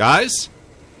 Guys?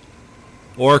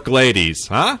 Orc ladies,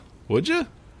 huh? Would you?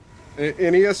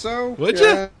 In ESO? Would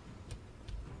you?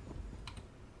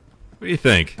 What do you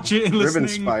think?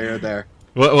 Rivenspire there.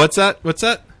 What's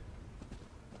that?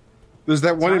 There's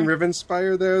that one in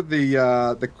Rivenspire there,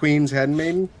 the Queen's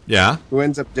Handmaiden. Yeah. Who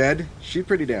ends up dead. She's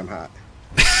pretty damn hot.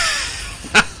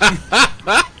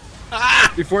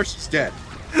 Before she's dead.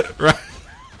 Right.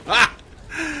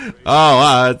 Oh,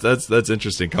 wow, that's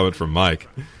interesting coming from Mike.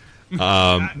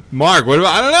 Mark, what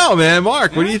about? I don't know, man.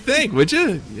 Mark, what do you think? Would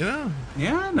you? Yeah,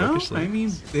 no. I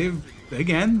mean,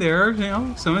 there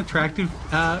are some attractive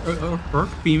orc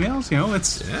females.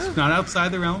 It's not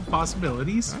outside the realm of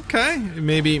possibilities. Okay,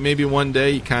 maybe one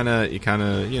day you kind of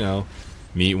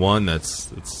meet one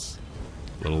that's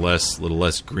a little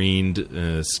less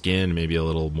greened skin, maybe a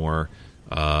little more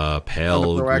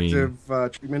pale proactive green.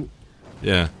 Treatment.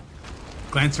 Yeah.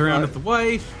 Glance around at the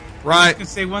wife. Right. I'm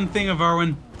just gonna say one thing of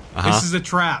Arwen. This is a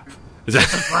trap. This is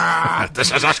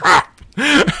a trap.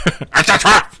 It's a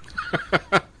trap.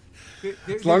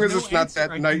 As long as it's not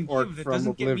that night orc from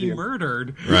Oblivion. Get me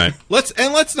murdered. Right.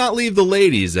 Let's not leave the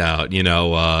ladies out.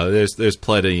 There's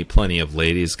plenty of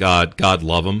ladies. God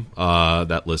love them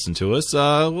that listen to us.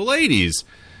 Ladies,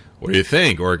 what do you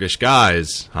think, orcish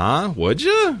guys? Huh? Would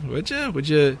you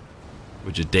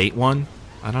date one?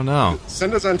 I don't know.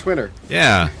 Send us on Twitter.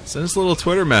 Yeah, send us a little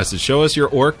Twitter message. Show us your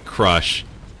orc crush.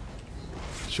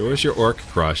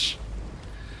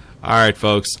 All right,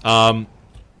 folks.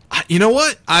 You know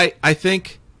what? I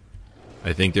think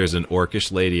there's an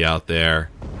orcish lady out there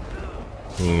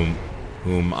whom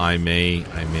I may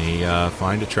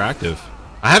find attractive.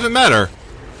 I haven't met her,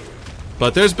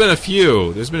 but there's been a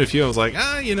few. I was like,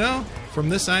 from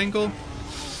this angle,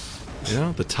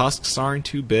 the tusks aren't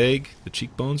too big, the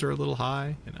cheekbones are a little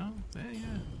high. Yeah.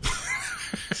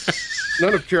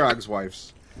 None of Kirog's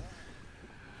wives.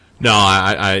 No,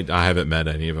 I haven't met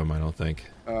any of them. I don't think.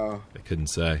 I I couldn't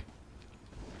say.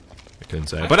 couldn't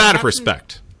say. But out of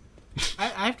respect.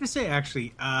 I have to say,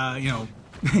 actually,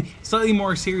 slightly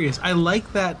more serious. I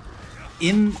like that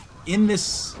in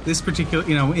this particular,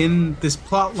 in this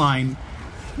plot line,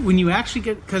 when you actually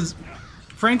get, because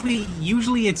frankly,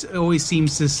 usually it always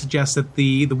seems to suggest that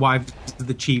the wives of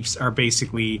the chiefs are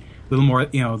basically a little more,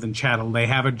 than chattel. They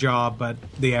have a job, but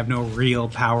they have no real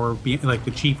power. Like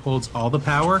the chief holds all the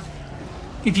power.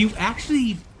 If you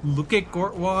actually look at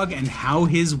Gortwog and how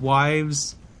his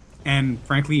wives and,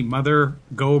 frankly, mother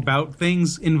go about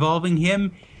things involving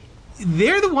him,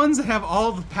 they're the ones that have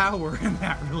all the power in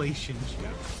that relationship.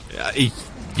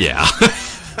 Yeah.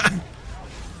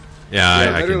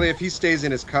 Literally, if he stays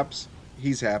in his cups,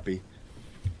 he's happy.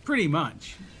 Pretty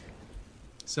much.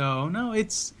 So, no,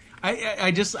 it's...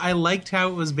 I liked how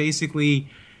it was basically,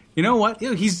 you know what?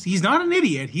 He's not an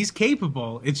idiot. He's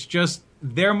capable. It's just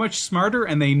they're much smarter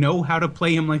and they know how to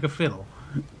play him like a fiddle.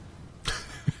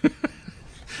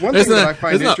 One thing that I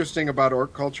find interesting about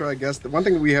orc culture, I guess, the one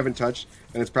thing that we haven't touched,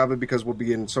 and it's probably because we'll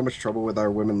be in so much trouble with our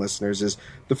women listeners, is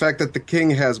the fact that the king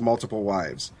has multiple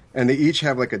wives, and they each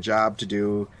have like a job to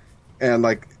do, and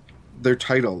like their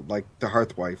title, like the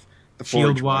hearth wife, the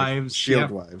shield wives, shield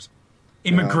wives,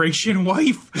 immigration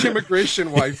wife,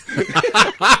 immigration wife,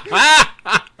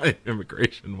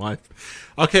 immigration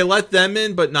wife. Okay, let them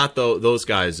in, but not those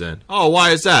guys in. Oh, why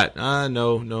is that?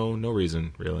 No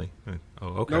reason really.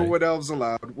 Oh, okay. No wood elves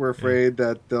allowed. We're afraid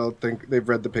that they'll think they've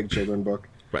read the Pig Children book.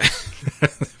 Right.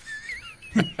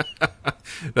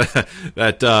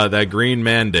 that green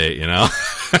mandate,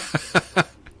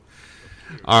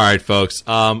 All right, folks.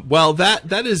 Well,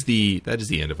 that is the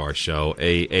end of our show.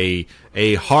 A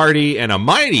hearty and a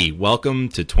mighty welcome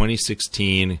to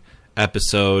 2016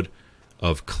 episode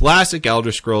of Classic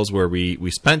Elder Scrolls, where we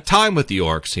spent time with the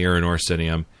orcs here in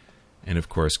Orsinium. And, of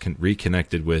course,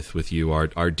 reconnected with you,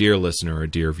 our dear listener, our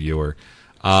dear viewer.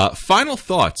 Final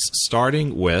thoughts,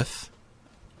 starting with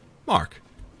Mark.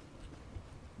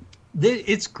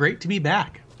 It's great to be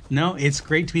back. No, it's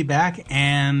great to be back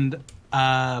and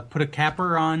put a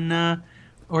capper on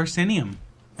Orsinium.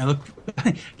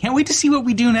 Can't wait to see what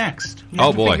we do next. We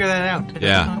have to figure that out.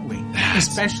 Yeah. Don't we?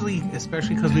 Especially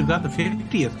because we've got the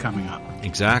 50th coming up.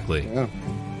 Exactly. Yeah.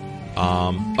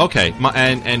 Okay,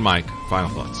 and Mike, final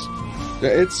thoughts.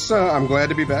 It's I'm glad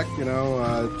to be back.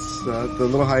 It's the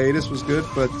little hiatus was good,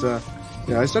 but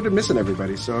I started missing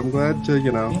everybody, so I'm glad to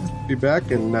be back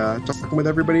and talking with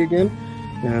everybody again.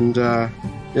 And we're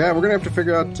gonna have to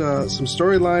figure out some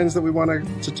storylines that we want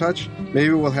to touch.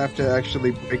 Maybe we'll have to actually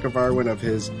break a Varwin of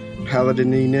his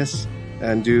paladininess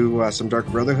and do some Dark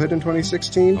Brotherhood in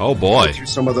 2016. Oh boy, go through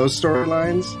some of those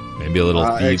storylines. Maybe a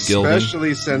little Thieves Guild,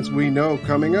 especially since we know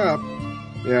coming up.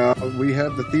 We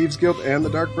have the Thieves Guild and the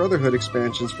Dark Brotherhood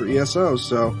expansions for ESO,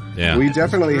 so we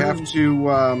definitely have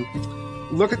to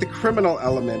look at the criminal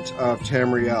element of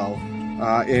Tamriel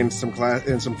in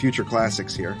some future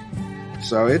classics here.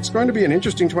 So it's going to be an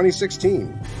interesting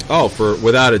 2016. Oh,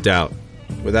 without a doubt.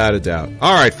 Without a doubt.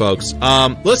 All right, folks.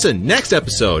 Listen, next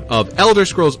episode of Elder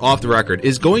Scrolls Off the Record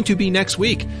is going to be next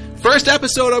week. First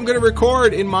episode I'm going to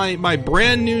record in my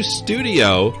brand new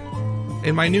studio.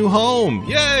 In my new home.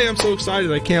 Yay, I'm so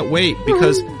excited. I can't wait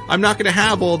because I'm not going to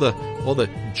have all the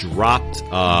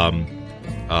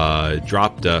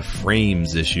dropped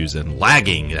frames issues and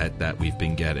lagging that we've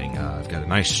been getting. I've got a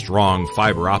nice strong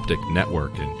fiber optic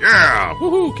network and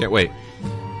woohoo, can't wait.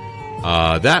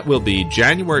 That will be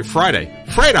Friday,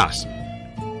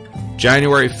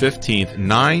 January 15th,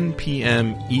 9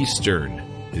 p.m. Eastern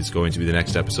is going to be the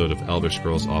next episode of Elder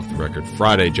Scrolls Off the Record.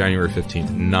 Friday, January 15th,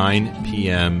 9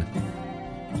 p.m.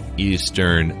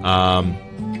 Eastern,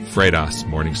 Fredas,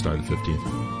 Morningstar the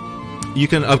 15th. You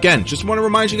can, again, just want to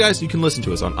remind you guys, you can listen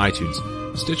to us on iTunes,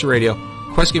 Stitcher Radio,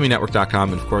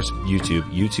 QuestGamingNetwork.com, and of course,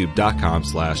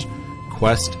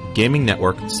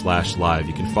 YouTube.com/QuestGamingNetwork/live.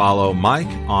 You can follow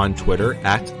Mike on Twitter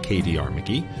at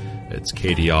KDRMickey. It's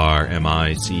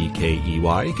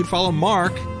KDRMickey. You can follow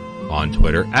Mark on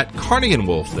Twitter at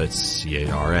CarniganWolf. That's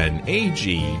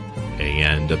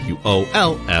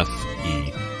CarniganWolfe.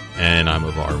 And I'm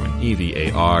a Varwin,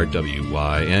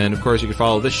 EVARWY. And, of course, you can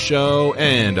follow this show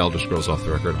and Elder Scrolls Off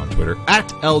the Record on Twitter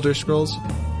at Elder Scrolls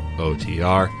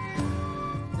OTR.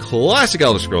 Classic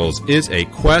Elder Scrolls is a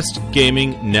Quest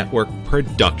Gaming Network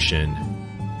production.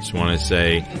 Just want to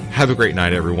say, have a great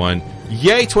night, everyone.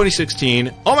 Yay,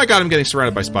 2016. Oh, my God, I'm getting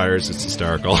surrounded by spiders. It's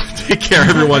hysterical. Take care,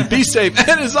 everyone. Be safe.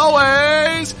 And, as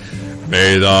always,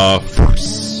 may the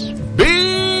Force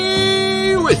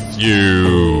be with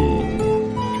you.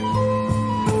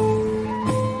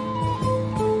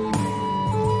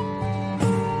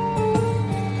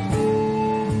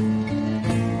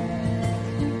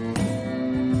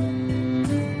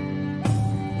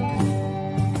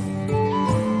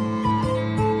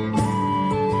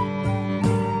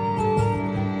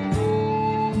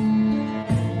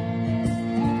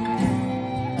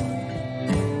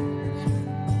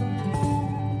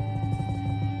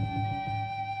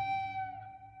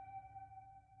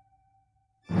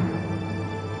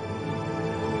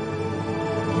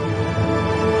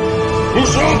 Who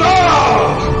shall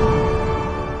die?